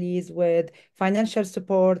families with financial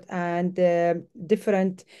support and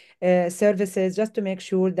different services, just to make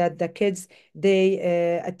sure that the kids,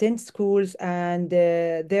 they attend schools, and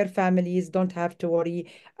their families don't have to worry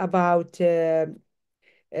about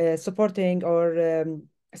supporting or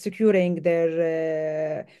securing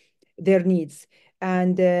their needs.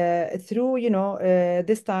 And through,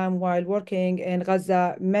 this time while working in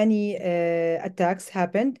Gaza, many attacks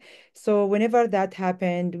happened. So whenever that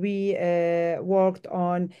happened, we worked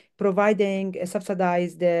on providing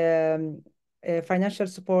subsidized financial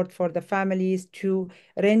support for the families to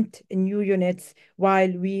rent new units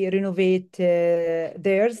while we renovate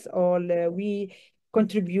theirs, or we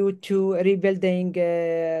contribute to rebuilding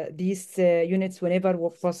these units whenever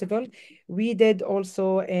possible. We did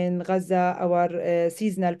also in Gaza our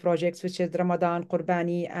seasonal projects, which is Ramadan,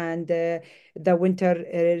 Qurbani, and the winter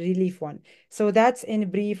relief one. So that's in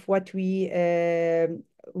brief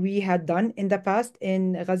we had done in the past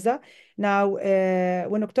in Gaza. Now,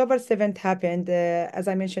 when October 7th happened, as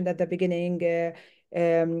I mentioned at the beginning,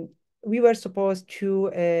 we were supposed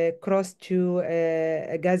to cross to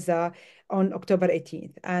Gaza on October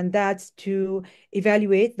 18th, and that's to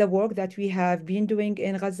evaluate the work that we have been doing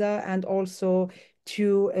in Gaza and also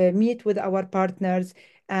to meet with our partners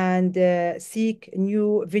and seek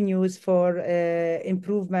new venues for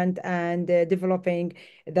improvement and developing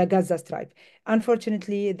the Gaza Strip.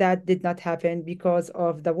 Unfortunately, that did not happen because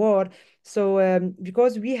of the war. So,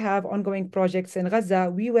 because we have ongoing projects in Gaza,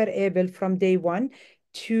 we were able from day one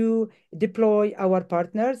to deploy our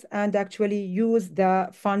partners and actually use the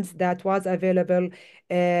funds that was available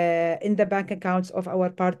in the bank accounts of our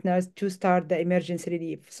partners to start the emergency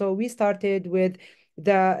relief. So we started with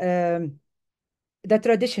the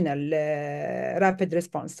traditional rapid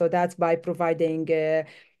response. So that's by providing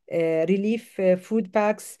relief food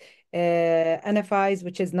packs, NFIs,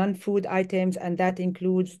 which is non-food items, and that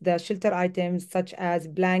includes the shelter items such as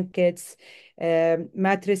blankets,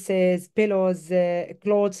 mattresses, pillows,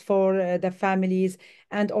 clothes for the families.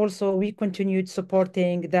 And also we continued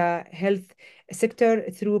supporting the health sector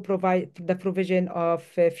through the provision of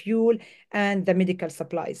fuel and the medical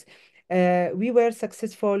supplies. We were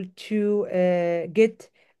successful to get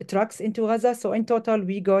trucks into Gaza. So in total,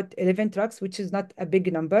 we got 11 trucks, which is not a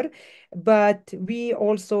big number, but we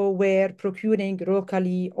also were procuring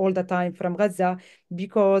locally all the time from Gaza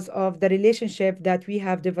because of the relationship that we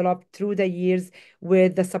have developed through the years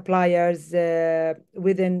with the suppliers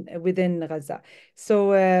within Gaza.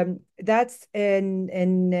 So that's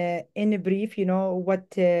in a brief,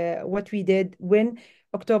 what we did when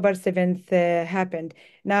October 7th happened.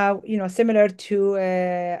 Now, similar to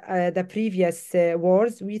the previous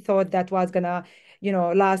wars, we thought that was gonna,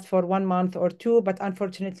 last for 1 month or two, but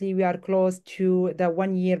unfortunately, we are close to the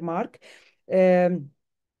 1 year mark. After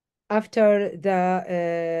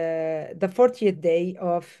the 40th day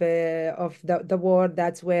of the war,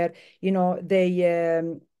 that's where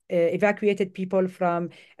they evacuated people from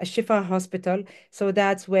a Shifa hospital. So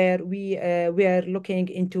that's where we are looking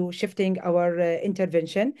into shifting our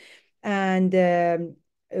intervention, and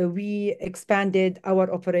we expanded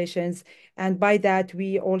our operations. And by that,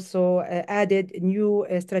 we also added new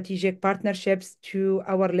strategic partnerships to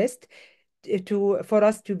our list for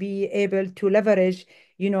us to be able to leverage,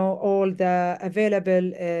 all the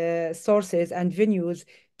available sources and venues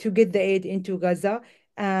to get the aid into Gaza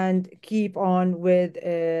and keep on with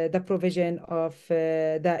the provision of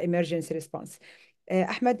the emergency response.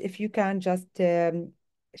 Ahmed, if you can just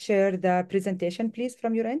share the presentation, please,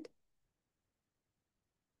 from your end.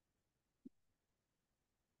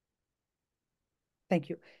 Thank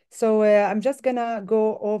you. So I'm just gonna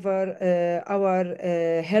go over our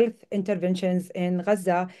health interventions in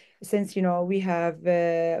Gaza, since we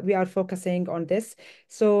are focusing on this.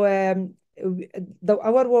 So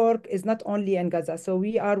our work is not only in Gaza. So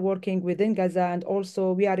we are working within Gaza, and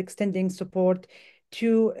also we are extending support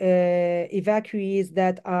to evacuees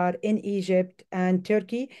that are in Egypt and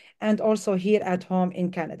Turkey, and also here at home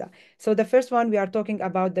in Canada. So the first one, we are talking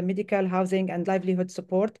about the medical, housing, and livelihood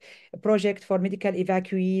support project for medical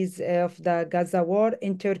evacuees of the Gaza war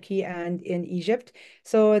in Turkey and in Egypt.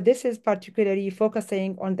 So this is particularly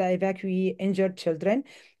focusing on the evacuee injured children,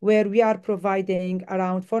 where we are providing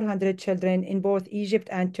around 400 children in both Egypt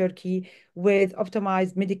and Turkey with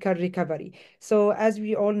optimized medical recovery. So as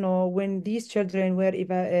we all know, when these children were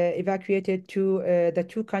evacuated to the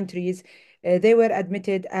two countries, they were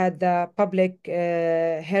admitted at the public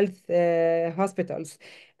health hospitals.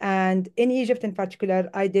 And in Egypt in particular,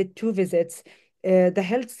 I did 2 visits. The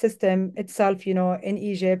health system itself, in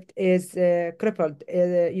Egypt is crippled.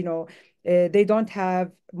 They don't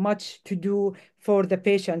have much to do for the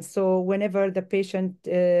patient. So whenever the patient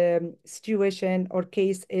situation or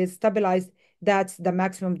case is stabilized, that's the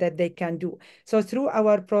maximum that they can do. So through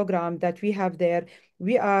our program that we have there,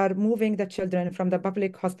 we are moving the children from the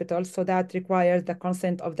public hospitals. So that requires the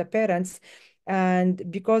consent of the parents.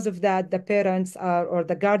 And because of that, the parents or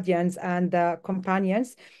the guardians and the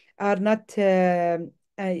companions are not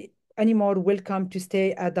anymore welcome to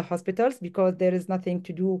stay at the hospitals because there is nothing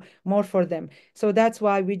to do more for them. So that's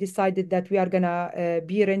why we decided that we are gonna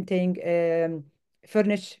be renting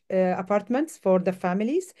furnished apartments for the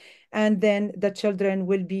families, and then the children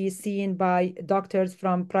will be seen by doctors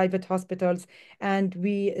from private hospitals, and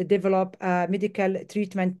we develop a medical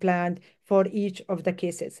treatment plan for each of the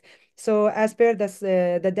cases. So as per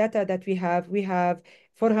the data that we have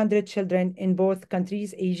 400 children in both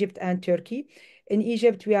countries, Egypt and Turkey. In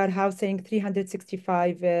Egypt, we are housing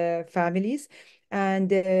 365 families.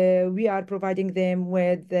 and we are providing them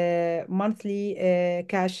with monthly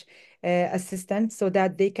cash assistance so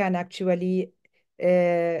that they can actually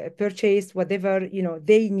purchase whatever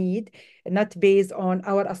they need, not based on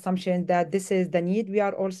our assumption that this is the need. We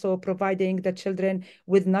are also providing the children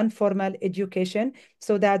with non-formal education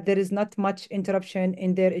so that there is not much interruption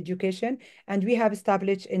in their education. And we have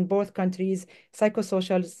established in both countries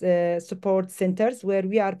psychosocial support centers where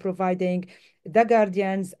we are providing the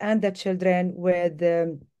guardians and the children with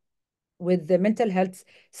the mental health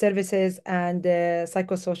services and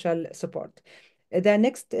psychosocial support. The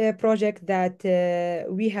next project that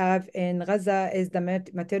we have in Gaza is the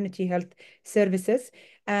maternity health services,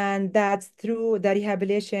 and that's through the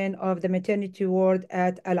rehabilitation of the maternity ward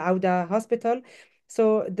at Al Auda Hospital.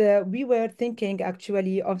 So we were thinking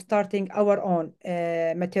actually of starting our own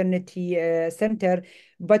maternity center,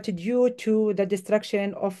 but due to the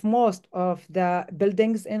destruction of most of the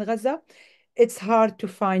buildings in Gaza, it's hard to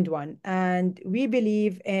find one. And we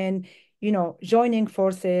believe in, joining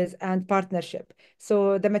forces and partnership.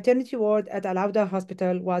 So the maternity ward at Al Auda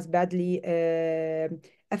Hospital was badly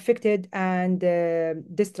affected and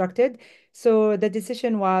destructed. So the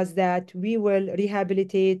decision was that we will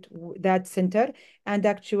rehabilitate that center and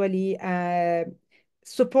actually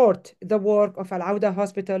support the work of Al Auda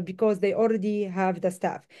Hospital because they already have the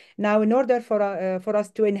staff. Now, in order for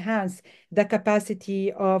us to enhance the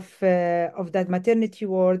capacity of that maternity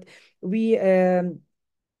ward, we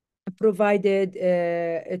provided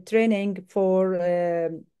a training for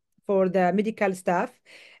the medical staff,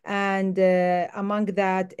 and among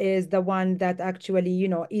that is the one that actually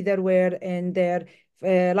either were in their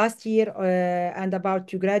last year and about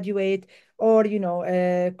to graduate, or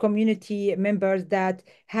community members that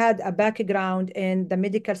had a background in the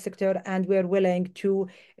medical sector and were willing to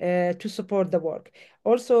support the work.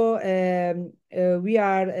 Also, we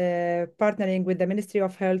are partnering with the Ministry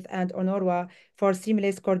of Health and UNRWA for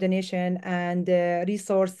seamless coordination and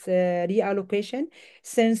resource reallocation,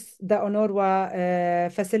 since the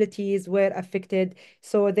UNRWA facilities were affected.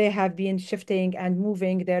 So they have been shifting and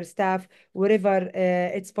moving their staff wherever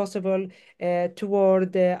it's possible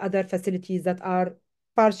toward other facilities that are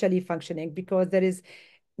partially functioning, because there is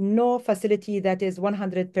no facility that is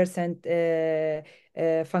 100%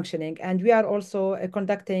 functioning. And we are also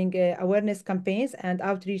conducting awareness campaigns and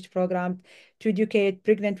outreach programs to educate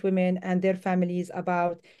pregnant women and their families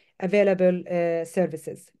about available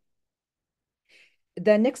services.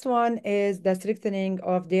 The next one is the strengthening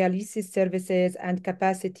of dialysis services and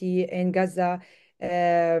capacity in Gaza,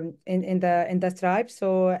 in the Strip.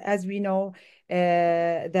 So as we know,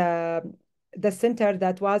 the center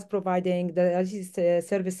that was providing the dialysis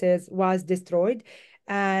services was destroyed,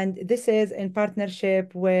 and this is in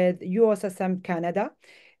partnership with USSM Canada.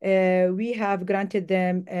 We have granted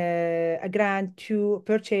them a grant to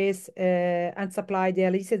purchase and supply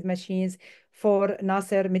dialysis machines for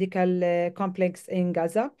Nasser Medical Complex in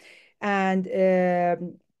Gaza. And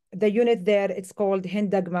the unit there, it's called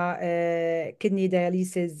Hindagma Kidney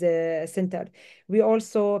Dialysis Center. We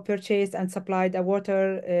also purchased and supplied a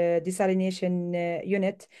water desalination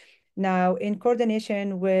unit. Now, in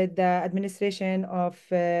coordination with the administration of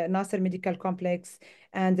Nasser Medical Complex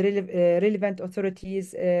and relevant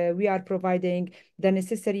authorities, we are providing the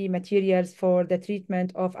necessary materials for the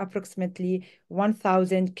treatment of approximately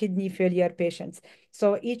 1,000 kidney failure patients.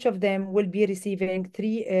 So each of them will be receiving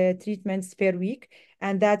 3 treatments per week,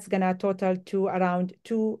 and that's gonna total to around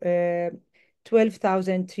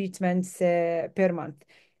 12,000 treatments per month.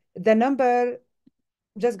 The number,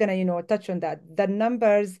 just gonna touch on that, the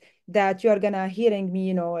numbers that you are gonna hearing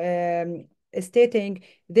me stating,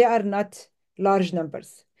 they are not large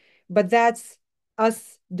numbers, but that's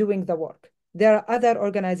us doing the work. There are other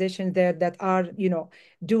organizations there that are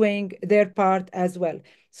doing their part as well.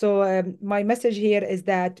 So my message here is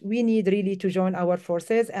that we need really to join our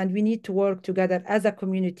forces, and we need to work together as a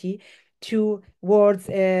community towards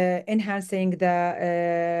enhancing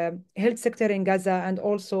the health sector in Gaza, and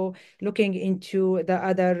also looking into the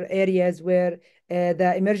other areas where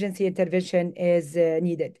the emergency intervention is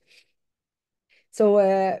needed. So,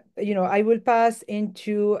 I will pass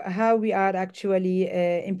into how we are actually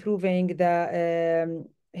improving the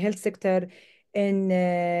health sector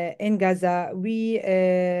in Gaza. We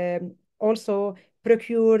also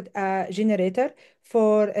procured a generator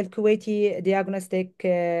for Al Kuwaiti Diagnostic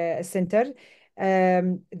Center.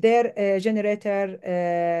 Their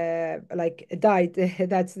generator like died.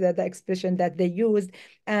 That's the expression that they used,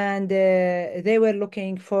 and they were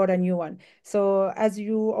looking for a new one. So as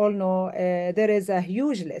you all know, there is a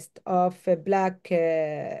huge list of the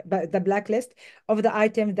blacklist of the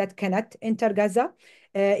items that cannot enter Gaza.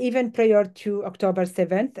 even prior to October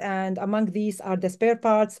 7th. And among these are the spare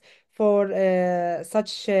parts for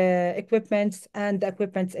such equipments and the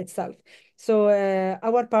equipment itself. So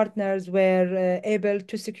our partners were able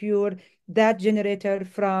to secure that generator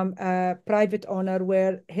from a private owner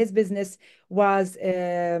where his business was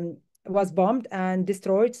bombed and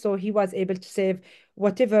destroyed. So he was able to save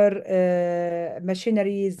whatever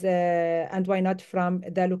machineries and why not from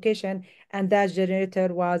the location, and that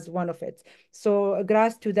generator was one of it. So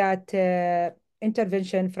gracias to that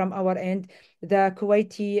intervention from our end, the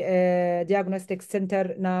Kuwaiti Diagnostic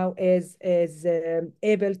Center now is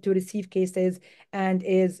able to receive cases and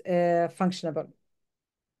is functionable.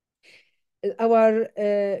 Our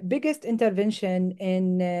biggest intervention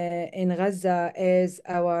in Gaza is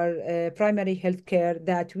our primary health care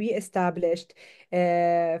that we established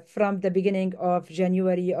from the beginning of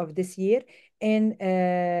January of this year in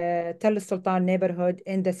Tel Sultan neighborhood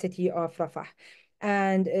in the city of Rafah.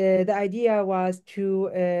 And the idea was to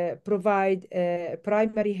provide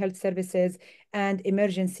primary health services and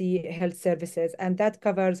emergency health services. And that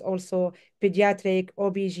covers also pediatric,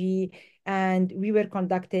 OBG, and we were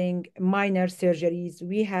conducting minor surgeries.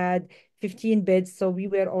 We had 15 beds, so we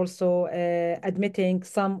were also admitting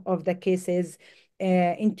some of the cases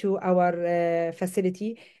into our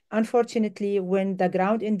facility. Unfortunately, when the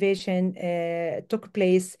ground invasion took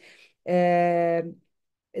place, that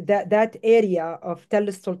area of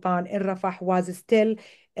Tel Sultan in Rafah was still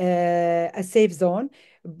a safe zone.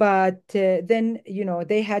 But then,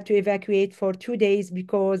 they had to evacuate for 2 days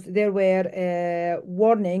because there were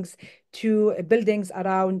warnings to buildings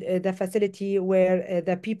around the facility where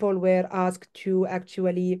the people were asked to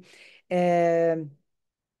actually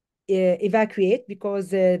evacuate because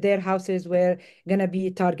their houses were gonna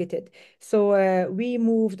be targeted. So we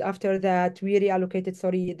moved after that, we reallocated,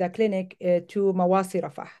 the clinic to Mawasi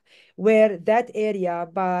Rafah, where that area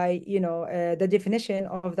by, the definition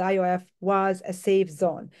of the IOF was a safe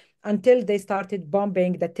zone until they started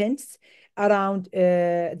bombing the tents around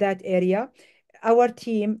that area. Our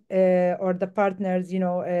team or the partners,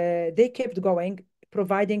 they kept going,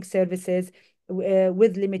 providing services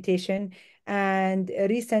with limitation. And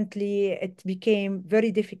recently it became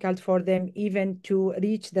very difficult for them even to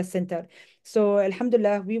reach the center. So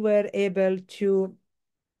Alhamdulillah, we were able to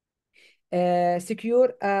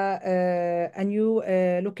secure a new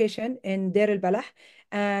location in Deir al-Balah,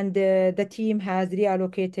 and the team has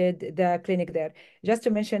reallocated the clinic there. Just to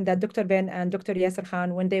mention that Dr. Ben and Dr. Yasser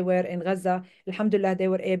Khan, when they were in Gaza, Alhamdulillah, they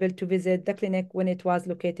were able to visit the clinic when it was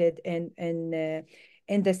located in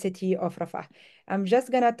the city of Rafah. I'm just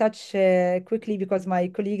gonna touch quickly because my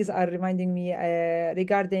colleagues are reminding me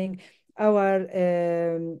regarding our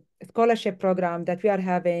scholarship program that we are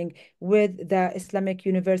having with the Islamic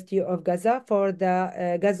University of Gaza for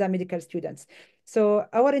the Gaza medical students. So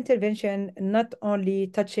our intervention not only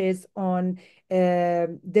touches on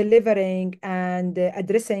delivering and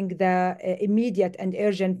addressing the immediate and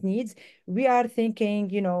urgent needs, we are thinking,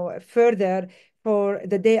 further for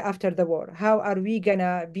the day after the war. How are we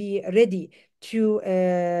gonna be ready to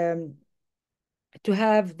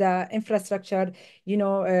have the infrastructure,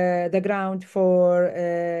 the ground for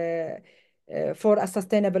a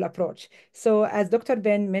sustainable approach. So as Dr.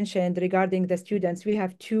 Ben mentioned regarding the students, we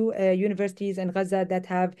have two universities in Gaza that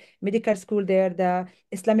have medical school there, the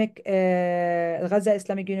Gaza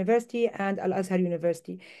Islamic University and Al-Azhar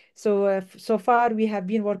University. So so far we have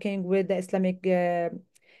been working with the Islamic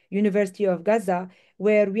University of Gaza,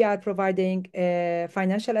 where we are providing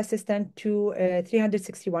financial assistance to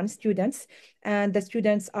 361 students, and the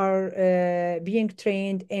students are being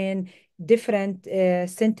trained in different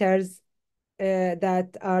centers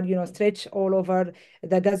that are, stretched all over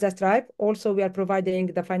the Gaza Strip. Also, we are providing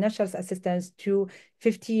the financial assistance to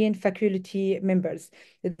 15 faculty members.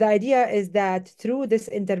 The idea is that through this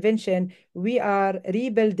intervention, we are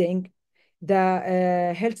rebuilding the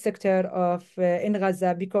health sector of in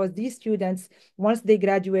Gaza, because these students, once they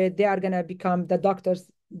graduate, they are gonna become the doctors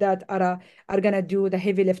that are gonna do the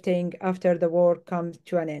heavy lifting after the war comes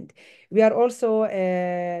to an end. We are also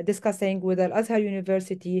discussing with Al-Azhar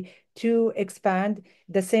University to expand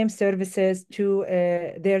the same services to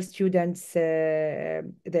their students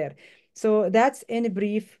there. So that's in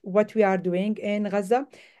brief what we are doing in Gaza.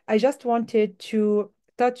 I just wanted to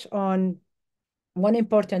touch on one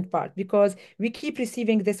important part, because we keep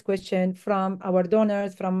receiving this question from our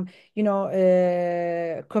donors, from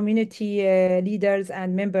community leaders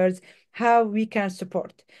and members, how we can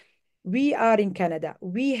support. We are in Canada,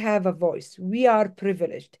 we have a voice, we are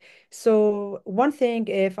privileged. So one thing,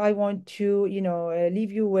 if I want to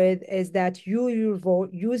leave you with, is that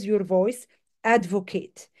use your voice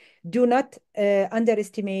advocate. Do not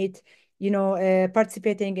underestimate,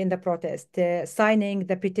 participating in the protest, signing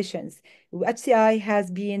the petitions. HCI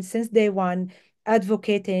has been since day one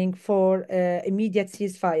advocating for immediate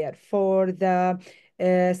ceasefire, for the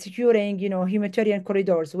securing, humanitarian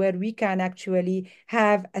corridors where we can actually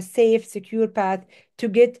have a safe, secure path to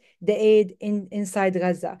get the aid inside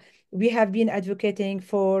Gaza. We have been advocating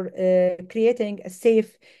for creating a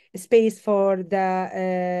safe space for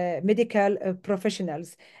the medical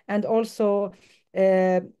professionals, and also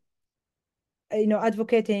uh,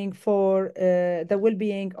 advocating for the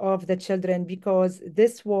well-being of the children, because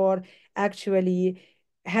this war actually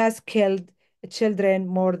has killed children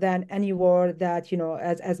more than any war that,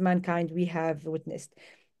 as mankind we have witnessed.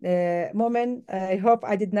 Moment, I hope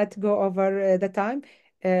I did not go over the time.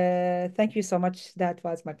 Thank you so much. That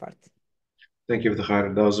was my part. Thank you,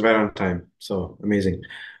 Iftikhar. That was right on time. So amazing.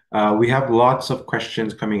 We have lots of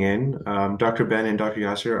questions coming in. Dr. Ben and Dr.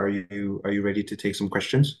 Yasser, are you ready to take some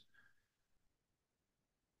questions?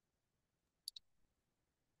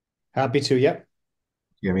 Happy to, yeah.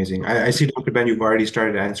 Yeah, amazing. I see, Dr. Ben, you've already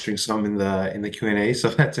started answering some in the Q&A, so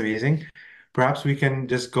that's amazing. Perhaps we can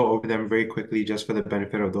just go over them very quickly, just for the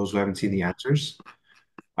benefit of those who haven't seen the answers.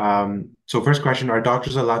 So first question, are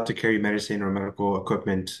doctors allowed to carry medicine or medical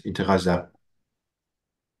equipment into Gaza?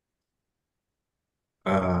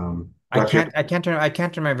 Dr. I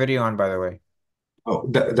can't turn my video on, by the way. Oh,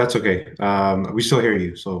 that's okay. We still hear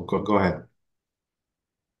you, so go ahead.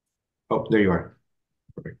 Oh, there you are.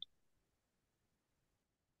 Perfect.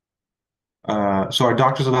 So are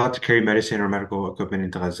doctors allowed to carry medicine or medical equipment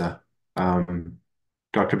into Gaza?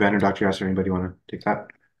 Dr. Ben or Dr. Yasser, anybody want to take that?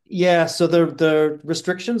 Yeah, so the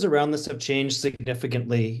restrictions around this have changed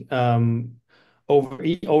significantly over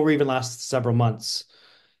even last several months.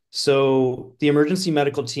 So the emergency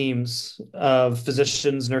medical teams of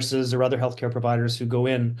physicians, nurses, or other healthcare providers who go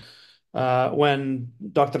in, when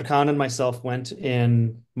Dr. Khan and myself went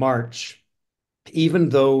in March, even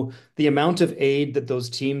though the amount of aid that those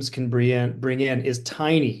teams can bring in is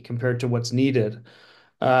tiny compared to what's needed,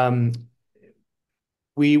 um,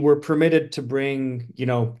 we were permitted to bring,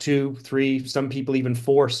 two, three, some people even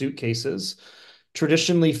four suitcases,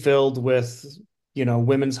 traditionally filled with,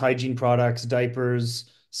 women's hygiene products,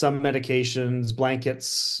 diapers, some medications,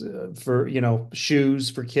 blankets, for, shoes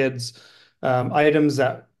for kids, items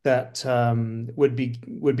that would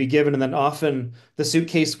be given, and then often the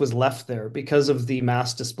suitcase was left there because of the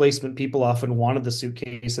mass displacement. People often wanted the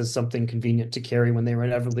suitcase as something convenient to carry when they were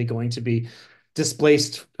inevitably going to be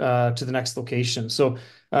displaced to the next location. So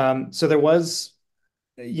there was,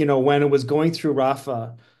 when it was going through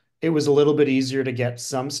Rafah, it was a little bit easier to get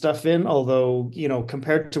some stuff in, although,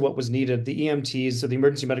 compared to what was needed, the EMTs, so the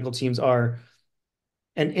emergency medical teams, are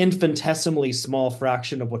an infinitesimally small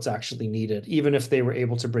fraction of what's actually needed, even if they were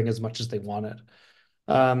able to bring as much as they wanted.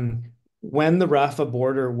 Um, when the Rafah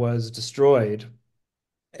border was destroyed,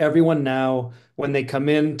 everyone now, when they come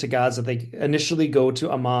in to Gaza, they initially go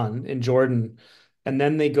to Amman in Jordan, and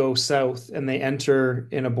then they go south and they enter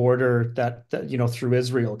in a border that through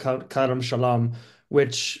Israel, Karam Shalom,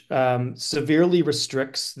 which severely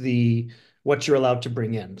restricts the what you're allowed to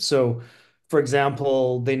bring in. So, for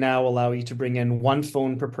example, they now allow you to bring in one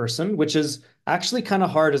phone per person, which is actually kind of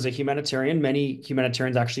hard as a humanitarian. Many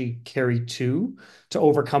humanitarians actually carry two to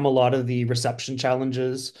overcome a lot of the reception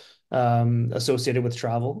challenges associated with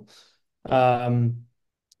travel. Um,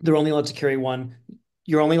 they're only allowed to carry one.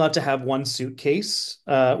 You're only allowed to have one suitcase,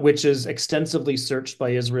 which is extensively searched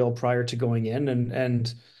by Israel prior to going in,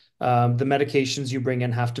 and the medications you bring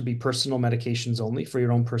in have to be personal medications only for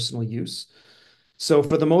your own personal use. So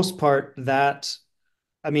for the most part,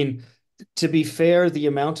 I mean, to be fair, the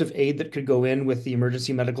amount of aid that could go in with the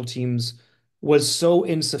emergency medical teams was so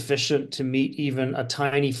insufficient to meet even a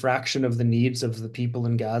tiny fraction of the needs of the people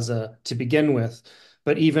in Gaza to begin with.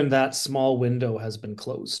 But even that small window has been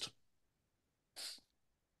closed.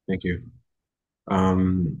 Thank you.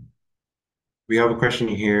 Um, we have a question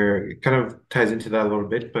here. It kind of ties into that a little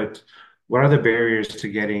bit, but what are the barriers to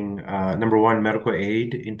getting, number one, medical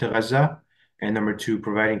aid into Gaza, and number two,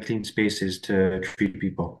 providing clean spaces to treat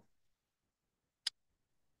people?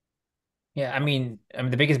 Yeah, I mean,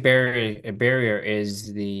 the biggest barrier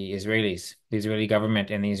is the Israeli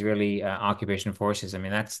government, and the Israeli occupation forces. I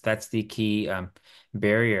mean, that's the key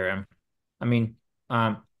barrier. I mean,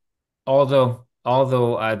 um, although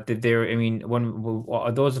there, I mean,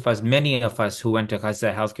 those of us, many of us who went to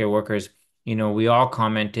Gaza, healthcare workers, we all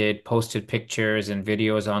commented, posted pictures and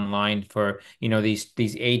videos online for,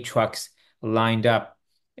 these aid trucks lined up.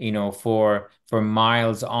 for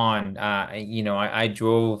miles on. I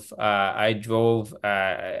drove towards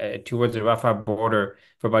the Rafah border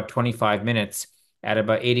for about 25 minutes at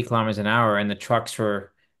about 80 kilometers an hour, and the trucks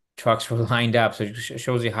were lined up. So it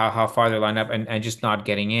shows you how far they're lined up and just not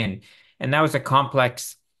getting in. And that was a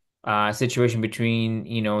complex situation between,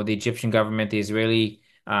 the Egyptian government, the Israeli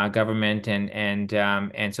government, and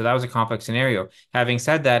so that was a complex scenario. Having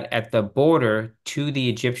said that, at the border, to the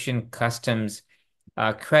Egyptian customs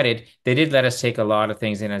credit, they did let us take a lot of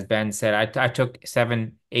things in. As Ben said, I took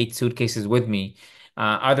 7, 8 suitcases with me.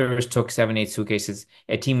 Others took 7, 8 suitcases.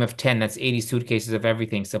 A team of 10, that's 80 suitcases of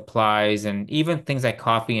everything, supplies, and even things like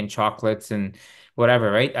coffee and chocolates and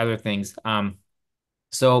whatever, right? Other things.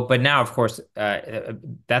 But now, of course,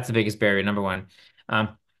 that's the biggest barrier, number one.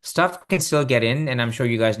 Stuff can still get in, and I'm sure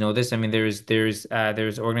you guys know this. I mean, there's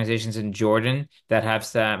organizations in Jordan that have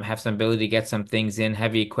some ability to get some things in,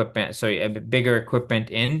 heavy equipment, sorry, bigger equipment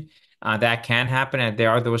in. That can happen, and there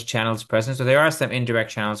are those channels present. So there are some indirect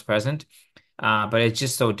channels present, but it's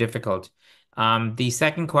just so difficult. The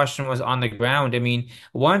second question was on the ground. I mean,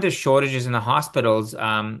 one of the shortages in the hospitals,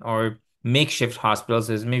 or makeshift hospitals,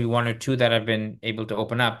 there's maybe one or two that have been able to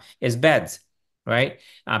open up, is beds, right?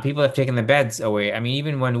 People have taken the beds away. I mean,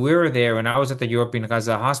 even when we were there, when I was at the European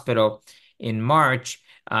Gaza hospital in March,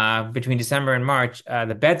 between December and March,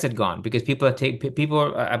 the beds had gone because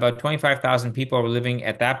about 25,000 people were living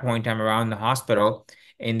at that point in time around the hospital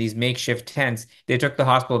in these makeshift tents. They took the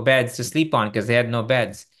hospital beds to sleep on because they had no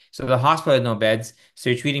beds. So the hospital had no beds.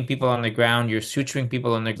 So you're treating people on the ground, you're suturing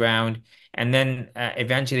people on the ground. And then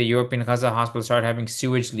eventually the European Gaza hospital started having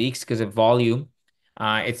sewage leaks because of volume.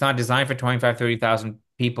 It's not designed for 25, 30,000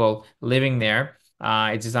 people living there.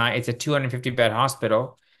 It's a 250 bed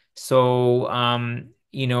hospital. So,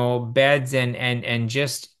 beds and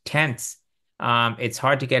just tents. It's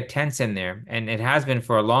hard to get tents in there, and it has been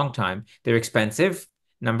for a long time. They're expensive,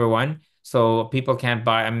 number one. So people can't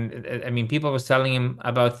buy. I mean, people were selling them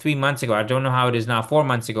about 3 months ago. I don't know how it is now, 4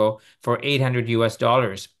 months ago, for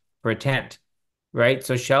 $800 for a tent, right?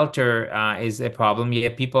 So shelter is a problem. You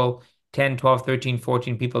have people 10, 12, 13,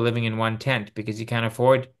 14 people living in one tent because you can't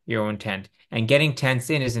afford your own tent. And getting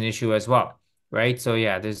tents in is an issue as well, right? So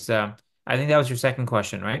yeah, I think that was your second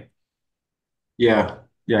question, right? Yeah,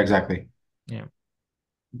 yeah, exactly. Yeah.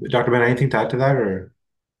 Dr. Ben, anything to add to that, or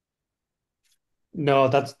No,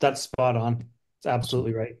 that's spot on. It's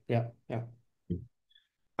absolutely right. Yeah, yeah.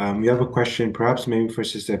 you have a question, perhaps maybe for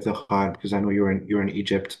Sister Iftikhar, because I know you're in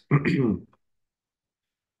Egypt.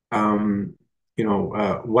 Um,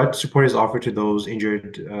 what support is offered to those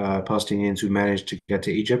injured Palestinians who managed to get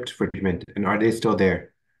to Egypt for treatment, and are they still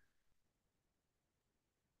there?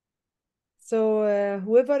 So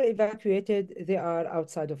whoever evacuated, they are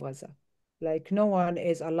outside of Gaza. Like no one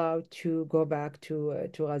is allowed to go back to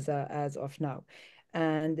Gaza as of now.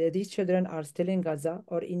 And these children are still in Gaza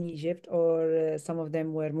or in Egypt, or some of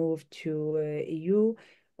them were moved to EU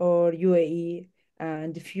or UAE,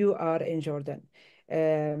 and few are in Jordan.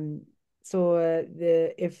 Um,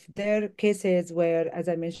 if their cases were, as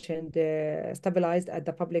I mentioned, stabilized at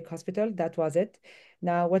the public hospital, that was it.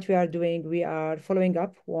 Now, what we are doing, we are following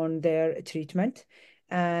up on their treatment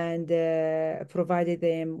and provided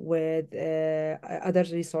them with other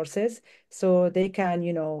resources so they can,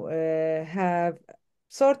 have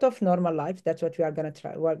sort of normal life. That's what we are going to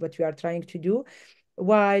try, what we are trying to do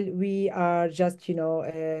while we are just,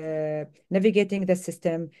 navigating the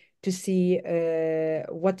system to see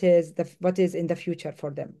what is in the future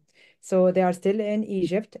for them. So they are still in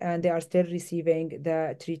Egypt and they are still receiving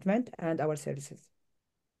the treatment and our services.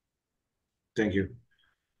 Thank you.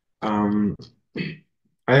 Um,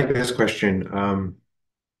 I think this question,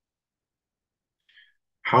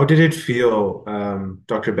 how did it feel,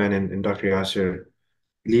 Dr. Ben and Dr. Yasser,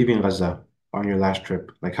 leaving Gaza on your last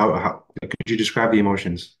trip? Like like, could you describe the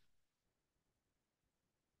emotions?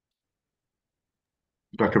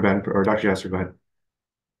 Dr. Ben or Dr. Yasser, go ahead.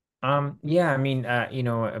 Yeah, I mean,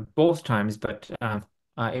 both times, but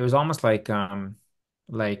it was almost like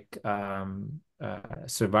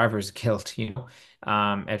survivor's guilt,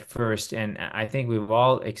 at first. And I think we've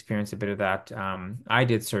all experienced a bit of that. I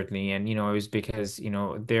did certainly, and it was because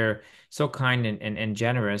they're so kind and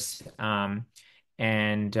generous, and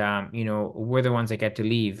we're the ones that get to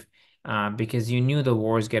leave, because you knew the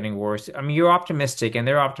war is getting worse. I mean, you're optimistic, and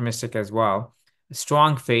they're optimistic as well.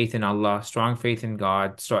 Strong faith in Allah, strong faith in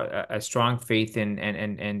God, a strong faith in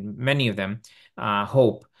and many of them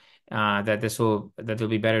hope that there'll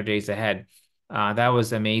be better days ahead. That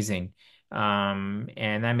was amazing. And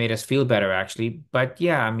that made us feel better actually. But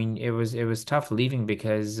yeah, I mean it was tough leaving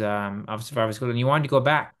because of survival school and you wanted to go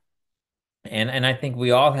back. And I think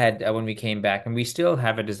we all had when we came back, and we still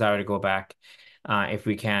have a desire to go back if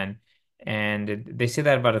we can. And they say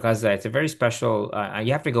that about Gaza. It's a very special.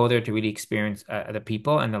 You have to go there to really experience the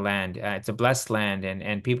people and the land. It's a blessed land,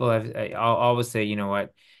 and people have always say, you know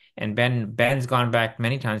what. And Ben's gone back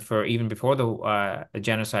many times for even before the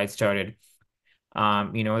genocide started.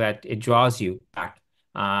 That it draws you back.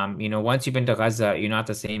 Once you've been to Gaza, you're not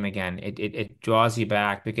the same again. It draws you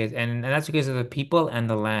back and that's because of the people and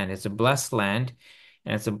the land. It's a blessed land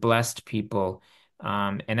and it's a blessed people.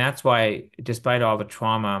 And that's why, despite all the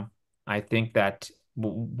trauma, I think that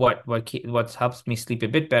what helps me sleep a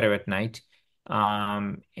bit better at night,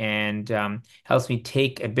 and helps me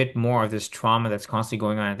take a bit more of this trauma that's constantly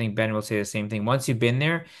going on. I think Ben will say the same thing. Once you've been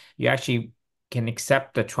there, you actually can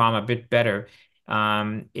accept the trauma a bit better,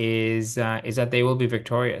 is that they will be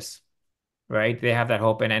victorious, right? They have that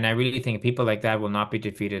hope, and I really think people like that will not be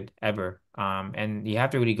defeated ever. And you have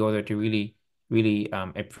to really go there to really, really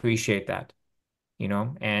appreciate that,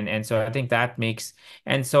 and so I think that makes,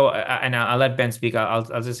 and so and I'll let Ben speak. I'll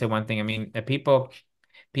just say one thing. I mean, people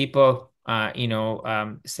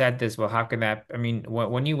said this, well, how can that, I mean,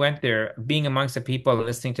 when you went there, being amongst the people,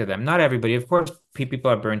 listening to them, not everybody, of course,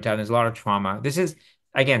 people are burnt out. There's a lot of trauma. This is,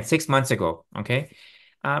 again, 6 months ago. Okay.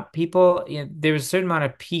 People, there's a certain amount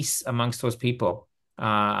of peace amongst those people,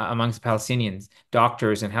 amongst Palestinians,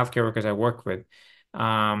 doctors and healthcare workers I work with.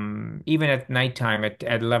 Even at nighttime, at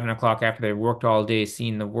 11 o'clock, after they worked all day,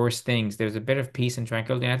 seeing the worst things, there's a bit of peace and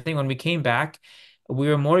tranquility. And I think when we came back, we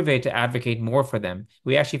were motivated to advocate more for them.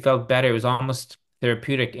 We actually felt better. It was almost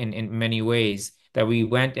therapeutic in many ways that we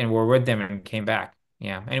went and were with them and came back.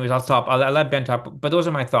 Yeah. Anyways, I'll stop. I'll let Ben talk, but those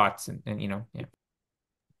are my thoughts. And yeah.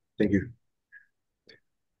 Thank you.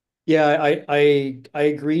 Yeah, I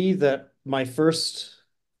agree that my first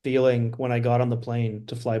feeling when I got on the plane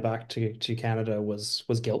to fly back to Canada was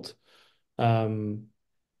guilt. Um,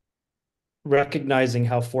 Recognizing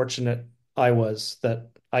how fortunate I was that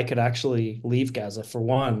I could actually leave Gaza for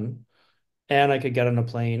one, and I could get on a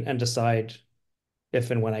plane and decide if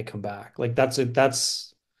and when I come back. Like that's a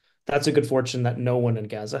good fortune that no one in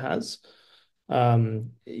Gaza has.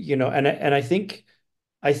 And I think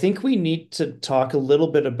we need to talk a little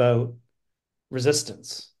bit about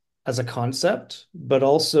resistance as a concept, but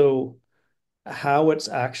also how it's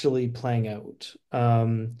actually playing out.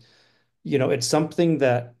 It's something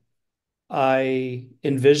that I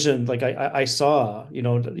envisioned, like I saw,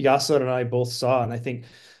 Yasser and I both saw, and I think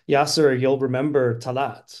Yasser, you'll remember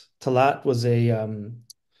Talat. Talat was a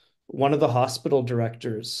one of the hospital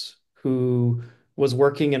directors who was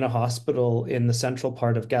working in a hospital in the central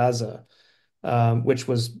part of Gaza, which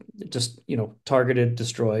was just, targeted,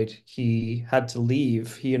 destroyed. He had to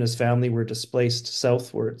leave. He and his family were displaced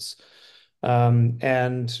southwards.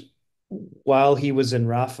 And while he was in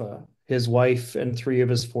Rafah, his wife and three of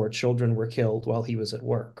his four children were killed while he was at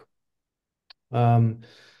work. Um,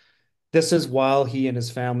 this is while he and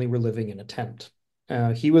his family were living in a tent.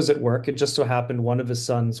 He was at work. It just so happened one of his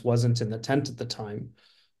sons wasn't in the tent at the time.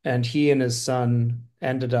 And he and his son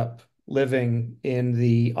ended up living in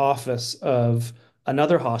the office of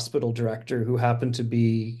another hospital director who happened to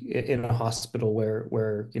be in a hospital where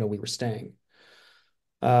we were staying.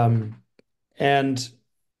 Um, and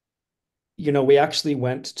we actually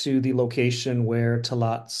went to the location where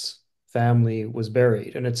Talat's family was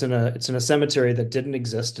buried, and it's in a cemetery that didn't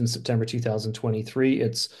exist in September 2023.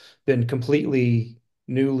 It's been completely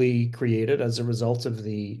newly created as a result of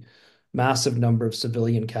the massive number of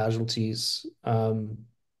civilian casualties.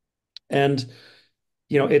 And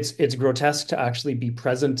it's grotesque to actually be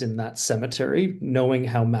present in that cemetery, knowing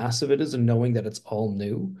how massive it is and knowing that it's all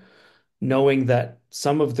new, knowing that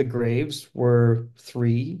some of the graves were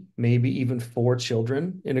three, maybe even four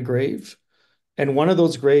children in a grave. And one of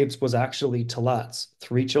those graves was actually Talat's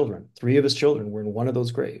three children. Three of his children were in one of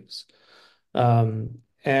those graves. And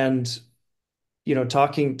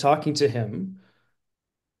talking to him,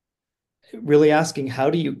 really asking, how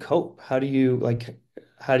do you cope? How do you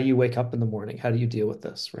wake up in the morning? How do you deal with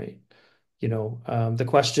this, right? The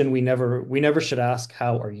question we never should ask,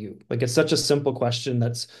 how are you? Like, it's such a simple question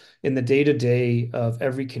that's in the day-to-day of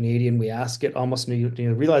every Canadian. We ask it almost,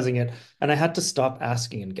 realizing it. And I had to stop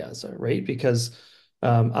asking in Gaza, right? Because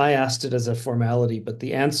I asked it as a formality, but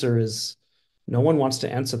the answer is no one wants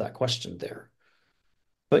to answer that question there.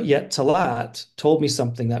 But yet Talat told me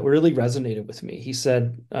something that really resonated with me. He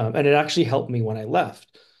said, and it actually helped me when I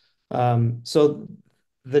left. So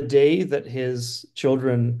the day that his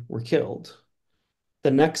children were killed,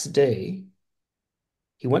 the next day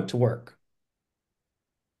he went to work,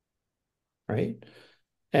 right?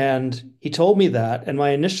 And he told me that, and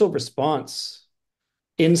my initial response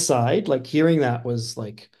inside, like hearing that was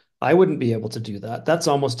like, I wouldn't be able to do that. That's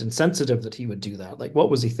almost insensitive that he would do that. Like, what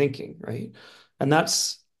was he thinking, right? And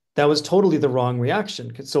that was totally the wrong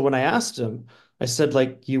reaction. So when I asked him, I said,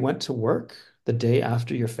 like, you went to work the day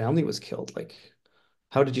after your family was killed. Like,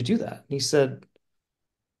 how did you do that? And he said,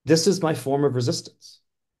 this is my form of resistance,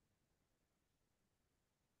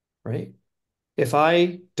 right? If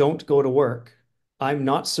I don't go to work, I'm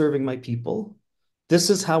not serving my people. This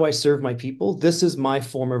is how I serve my people. This is my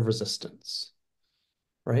form of resistance,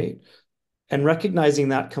 right? And recognizing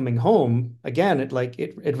that coming home, again, it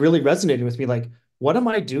really resonated with me. Like, what am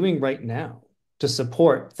I doing right now to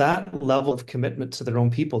support that level of commitment to their own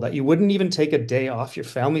people that you wouldn't even take a day off, your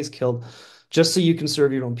family's killed, just so you can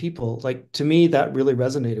serve your own people? Like, to me, that really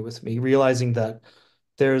resonated with me, realizing that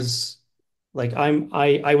there's like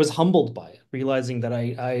I was humbled by it, realizing that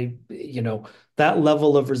that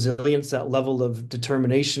level of resilience, that level of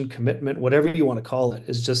determination, commitment, whatever you want to call it,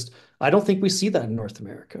 is just, I don't think we see that in North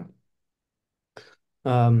America.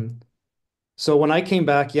 Um, so when I came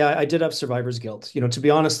back, yeah, I did have survivor's guilt. To be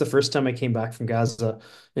honest, the first time I came back from Gaza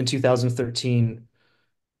in 2013,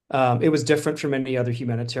 it was different from any other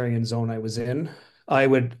humanitarian zone I was in. I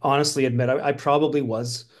would honestly admit I probably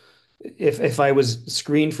was. If I was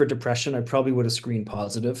screened for depression, I probably would have screened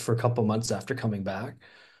positive for a couple months after coming back.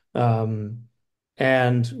 Um,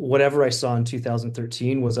 and whatever I saw in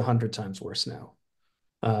 2013 was 100 times worse now.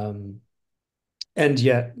 Um, and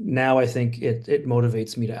yet now I think it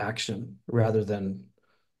motivates me to action rather than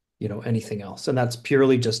anything else. And that's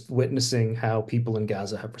purely just witnessing how people in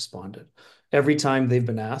Gaza have responded. Every time they've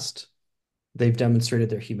been asked, they've demonstrated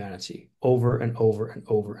their humanity over and over and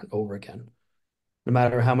over and over again. No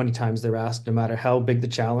matter how many times they're asked, no matter how big the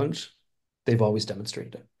challenge, they've always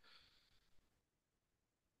demonstrated it.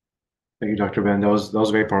 Thank you, Dr. Ben. That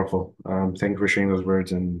was very powerful. Thank you for sharing those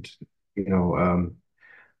words, and you know,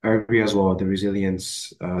 I agree as well. The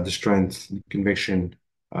resilience, the strength, the conviction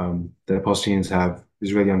that the Palestinians have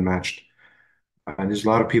is really unmatched. And there's a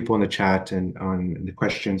lot of people in the chat and on the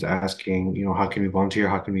questions asking, how can we volunteer?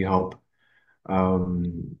 How can we help?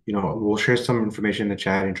 We'll share some information in the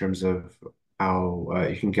chat in terms of how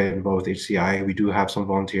you can get involved with HCI. We do have some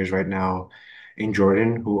volunteers right now in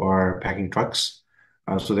Jordan who are packing trucks.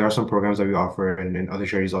 So there are some programs that we offer and other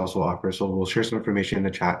charities also offer. So we'll share some information in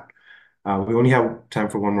the chat. We only have time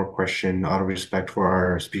for one more question out of respect for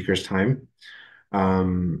our speakers' time.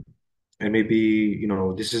 Um, and maybe,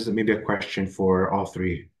 this is maybe a question for all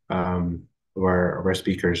three of our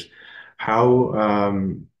speakers. How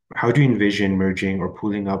how do you envision merging or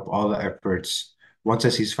pooling up all the efforts once a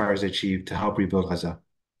ceasefire is achieved to help rebuild Gaza?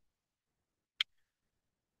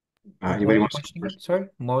 What Anybody was the wants to question go again? first? Sorry,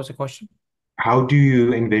 what was the question? How do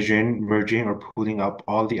you envision merging or pooling up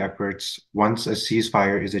all the efforts once a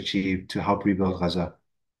ceasefire is achieved to help rebuild Gaza?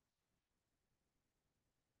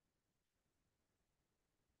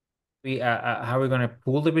 How are we going to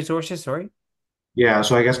pool the resources? Sorry. Yeah,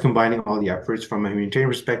 so I guess combining all the efforts from a humanitarian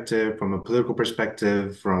perspective, from a political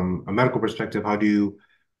perspective, from a medical perspective, how do you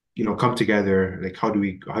come together? Like how do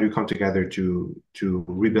you come together to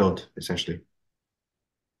rebuild essentially?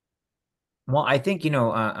 Well, I think,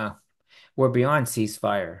 we're beyond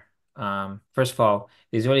ceasefire. First of all,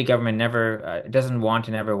 the Israeli government never doesn't want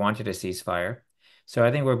and never wanted a ceasefire. So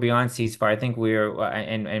I think we're beyond ceasefire. I think we're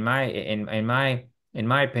in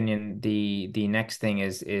my opinion, the next thing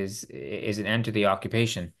is an end to the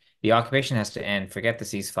occupation. The occupation has to end. Forget the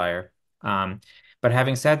ceasefire. Um, but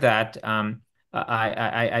having said that,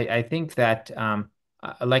 I think that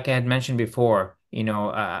like I had mentioned before,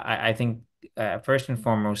 I think first and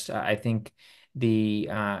foremost, I think the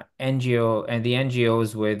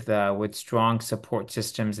NGOs with strong support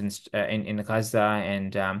systems in Gaza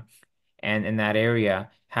and in that area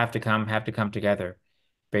have to come together,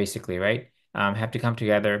 basically, right? Have to come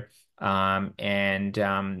together and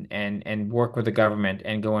work with the government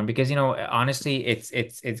and go in because honestly it's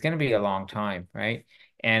going to be a long time, right?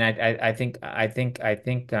 And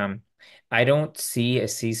I don't see a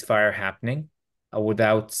ceasefire happening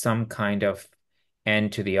without some kind of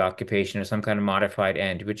end to the occupation or some kind of modified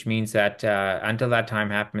end, which means that until that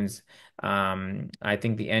time happens, I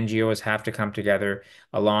think the NGOs have to come together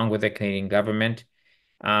along with the Canadian government.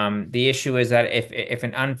 The issue is that if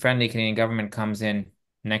an unfriendly Canadian government comes in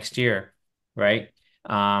next year, right,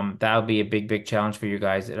 that'll be a big challenge for you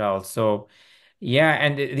guys at all. So yeah,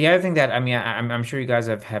 and the other thing that I mean, I'm sure you guys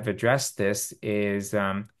have addressed this is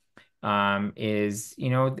the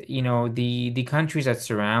countries that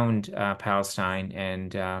surround Palestine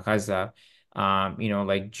and Gaza,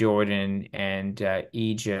 like Jordan and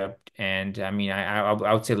Egypt, and I mean,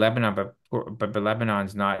 I would say Lebanon, but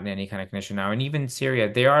Lebanon's not in any kind of condition now, and even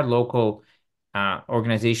Syria. There are local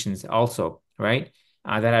organizations also, right,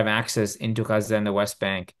 that have access into Gaza and the West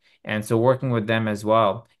Bank, and so working with them as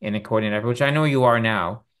well in a coordinated effort, which I know you are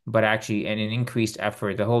now, but actually in an increased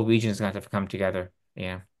effort, the whole region is going to have to come together.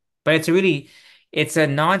 Yeah, but it's a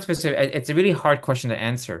non-specific, it's a really hard question to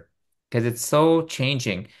answer because it's so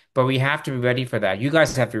changing. But we have to be ready for that. You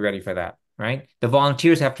guys have to be ready for that, right? The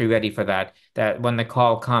volunteers have to be ready for that, that when the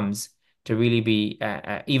call comes to really be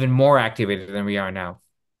even more activated than we are now.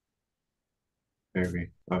 I agree.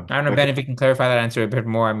 I don't know, Ben, if you can clarify that answer a bit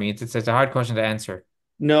more. I mean, it's a hard question to answer.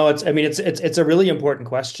 No, I mean, it's a really important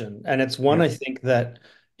question, and it's one Yeah. I think that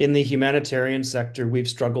in the humanitarian sector we've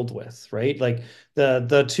struggled with, right? Like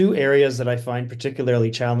the two areas that I find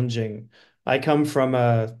particularly challenging. I come from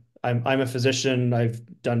I'm a physician.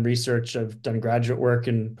 I've done research. I've done graduate work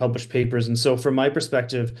and published papers, and so from my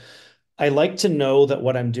perspective, I like to know that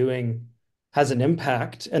what I'm doing has an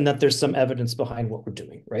impact and that there's some evidence behind what we're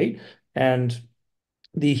doing, right? And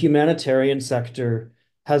the humanitarian sector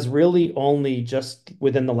has really only just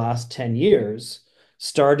within the last 10 years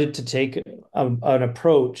started to take an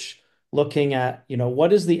approach looking at,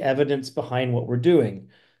 what is the evidence behind what we're doing?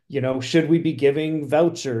 Should we be giving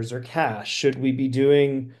vouchers or cash? Should we be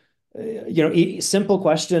doing, simple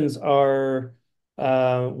questions are,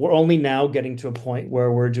 we're only now getting to a point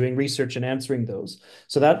where we're doing research and answering those.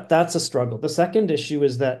 So that's a struggle. The second issue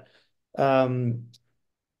is that um,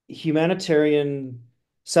 humanitarian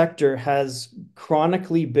sector has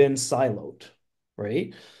chronically been siloed,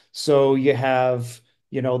 right? So you have,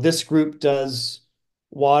 this group does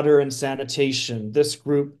water and sanitation, this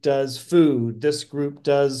group does food, this group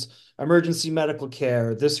does emergency medical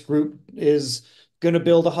care, this group is going to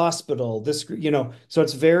build a hospital, so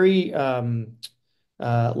it's very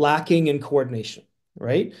lacking in coordination,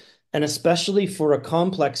 right? And especially for a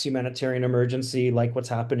complex humanitarian emergency like what's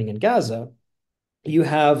happening in Gaza, you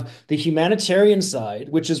have the humanitarian side,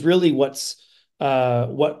 which is really what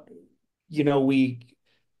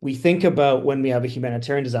we think about when we have a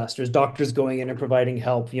humanitarian disaster is doctors going in and providing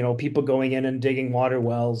help, people going in and digging water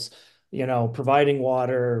wells, providing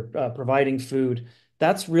water, providing food.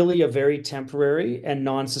 That's really a very temporary and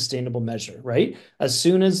non-sustainable measure, right? As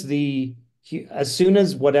soon as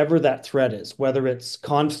whatever that threat is, whether it's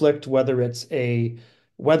conflict, whether it's a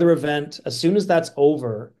weather event, as soon as that's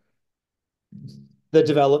over, the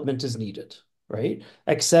development is needed, right?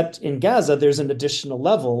 Except in Gaza, there's an additional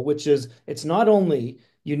level, which is it's not only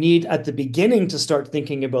you need at the beginning to start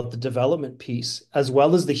thinking about the development piece as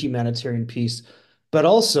well as the humanitarian piece, but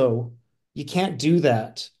also you can't do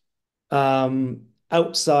that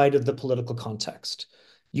outside of the political context.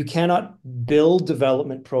 You cannot build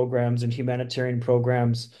development programs and humanitarian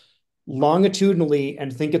programs longitudinally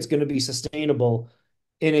and think it's going to be sustainable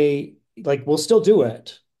in a like we'll still do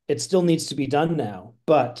it. It still needs to be done now,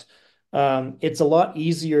 but it's a lot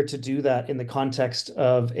easier to do that in the context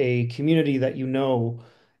of a community that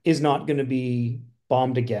is not going to be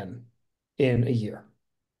bombed again in a year,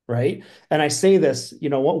 right? And I say this,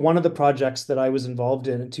 one of the projects that I was involved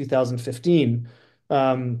in 2015,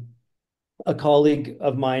 um, a colleague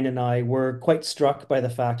of mine and I were quite struck by the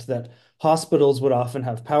fact that hospitals would often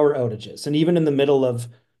have power outages. And even in the middle of,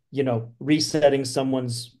 resetting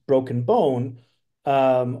someone's broken bone,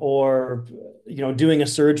 or, doing a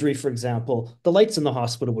surgery, for example, the lights in the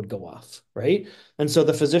hospital would go off, right? And so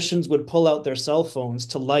the physicians would pull out their cell phones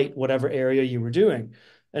to light whatever area you were doing.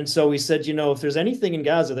 And so we said, if there's anything in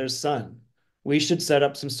Gaza, there's sun. We should set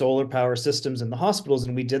up some solar power systems in the hospitals.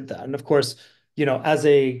 And we did that. And of course, as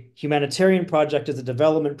a humanitarian project, as a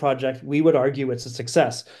development project, we would argue it's a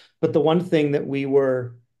success. But the one thing that we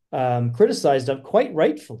were criticized of quite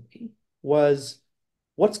rightfully was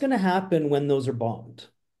what's going to happen when those are bombed?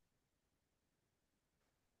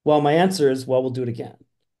 Well, my answer is, well, we'll do it again,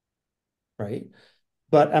 right?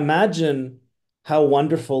 But imagine how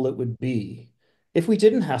wonderful it would be if we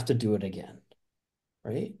didn't have to do it again,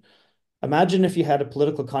 right? Imagine if you had a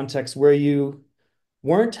political context where you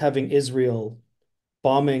weren't having Israel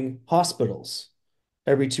bombing hospitals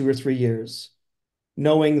every 2 or 3 years,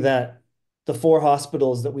 knowing that the 4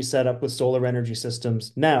 hospitals that we set up with solar energy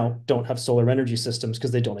systems now don't have solar energy systems because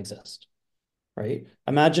they don't exist, right?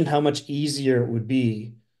 Imagine how much easier it would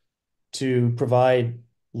be to provide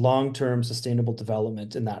long-term sustainable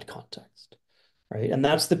development in that context, right? And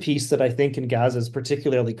that's the piece that I think in Gaza is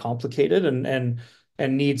particularly complicated and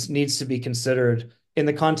needs to be considered in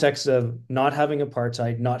the context of not having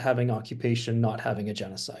apartheid, not having occupation, not having a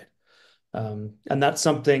genocide. And that's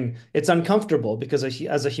something, it's uncomfortable because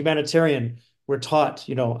as a humanitarian, we're taught,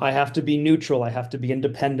 I have to be neutral, I have to be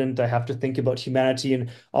independent, I have to think about humanity and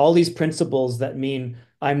all these principles that mean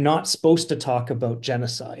I'm not supposed to talk about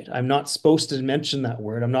genocide. I'm not supposed to mention that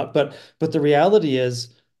word. But the reality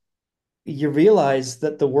is you realize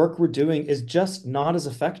that the work we're doing is just not as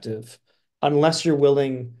effective unless you're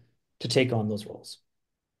willing to take on those roles.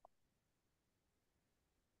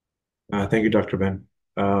 Thank you, Dr. Ben.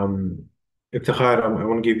 Iftikhar, I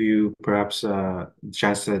want to give you perhaps a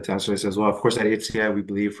chance to answer this as well. Of course, at HCI, we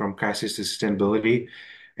believe from crisis to sustainability,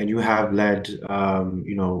 and you have led,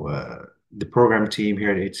 the program team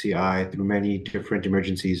here at HCI through many different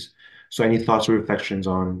emergencies. So, any thoughts or reflections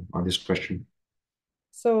on this question?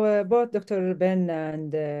 So both Dr. Ben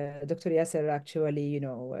and Dr. Yasser actually,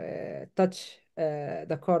 touch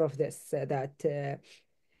the core of this, that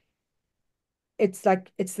it's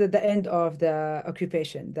like it's the end of the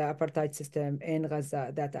occupation, the apartheid system in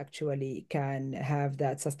Gaza that actually can have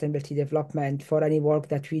that sustainability development for any work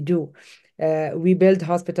that we do. We build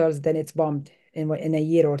hospitals, then it's bombed in a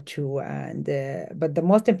year or two, and but the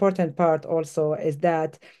most important part also is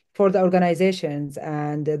that for the organizations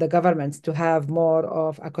and the governments to have more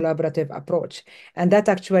of a collaborative approach. And that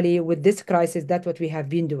actually, with this crisis, that's what we have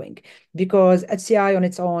been doing. Because HCI on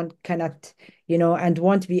its own cannot and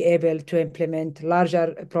won't be able to implement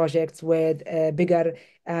larger projects with bigger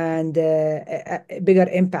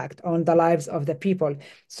impact on the lives of the people.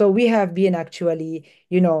 So we have been actually,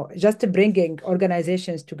 just bringing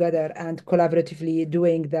organizations together and collaboratively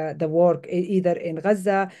doing the work either in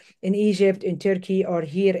Gaza, in Egypt, in Turkey, or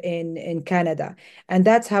here in Canada. And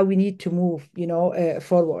that's how we need to move,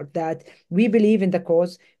 forward. That we believe in the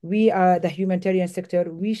cause. We are the humanitarian sector.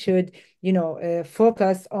 We should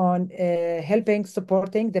focus on helping,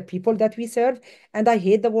 supporting the people that we serve. And I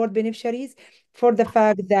hate the word beneficiaries for the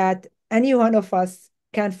fact that any one of us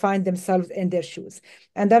can find themselves in their shoes.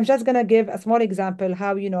 And I'm just going to give a small example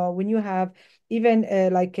how, when you have even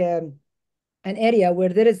an area where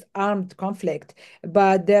there is armed conflict,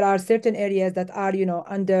 but there are certain areas that are,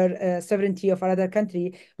 under sovereignty of another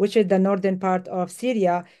country, which is the northern part of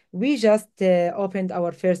Syria. We just opened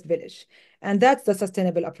our first village. And that's the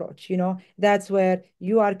sustainable approach, That's where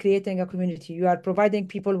you are creating a community. You are providing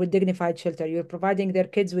people with dignified shelter. You're providing their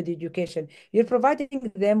kids with education. You're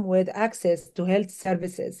providing them with access to health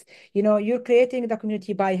services. You're creating the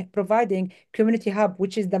community by providing community hub,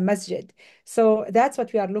 which is the masjid. So that's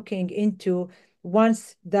what we are looking into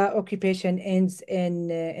once the occupation ends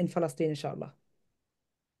in Palestine, inshallah.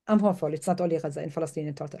 I'm hopeful. It's not only Gaza, in Palestine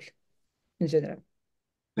in total, in general.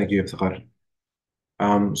 Thank you, Iftikhar.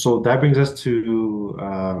 So that brings us to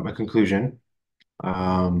a conclusion.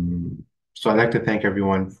 So I'd like to thank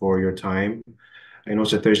everyone for your time. I know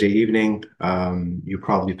it's a Thursday evening. You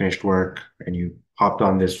probably finished work and you hopped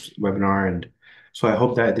on this webinar. And so I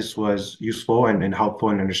hope that this was useful and helpful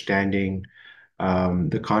in understanding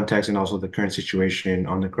the context and also the current situation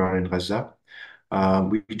on the ground in Gaza.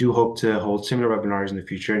 We do hope to hold similar webinars in the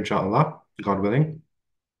future, inshallah, God willing,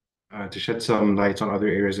 to shed some light on other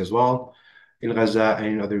areas as well in Gaza and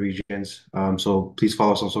in other regions. So please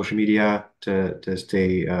follow us on social media to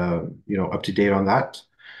stay up to date on that.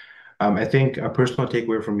 I think a personal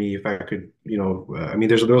takeaway for me, if I could, I mean,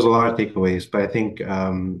 there was a lot of takeaways, but I think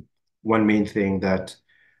one main thing that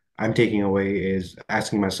I'm taking away is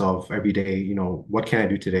asking myself every day, what can I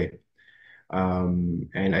do today?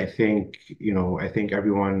 And I think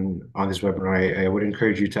everyone on this webinar, I would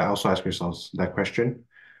encourage you to also ask yourselves that question.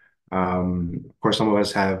 Of course, some of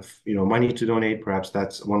us have, money to donate. Perhaps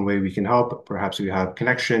that's one way we can help. Perhaps we have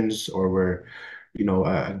connections or we're,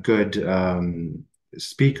 a good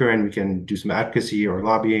speaker and we can do some advocacy or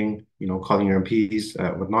lobbying, calling your MPs,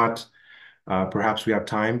 whatnot. Perhaps we have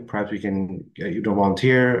time. Perhaps we can,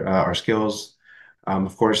 volunteer our skills.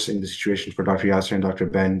 Of course, in the situation for Dr. Yasser and Dr.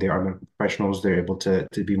 Ben, they are medical professionals. They're able to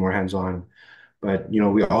be more hands-on. But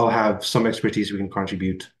we all have some expertise we can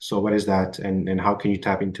contribute. So what is that, and how can you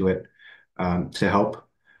tap into it to help?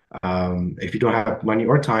 If you don't have money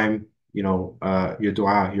or time, your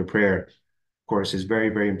dua, your prayer, of course, is very,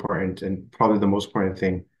 very important and probably the most important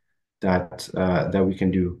thing that we can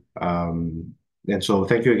do. And so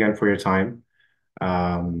thank you again for your time.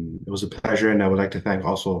 It was a pleasure, and I would like to thank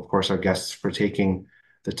also, of course, our guests for taking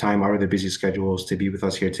the time out of their busy schedules to be with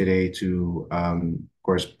us here today to, of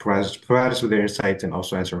course, provide us with their insights and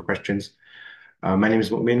also answer our questions. My name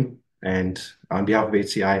is Mu'min, and on behalf of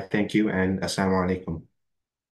HCI, thank you and Assalamu alaikum.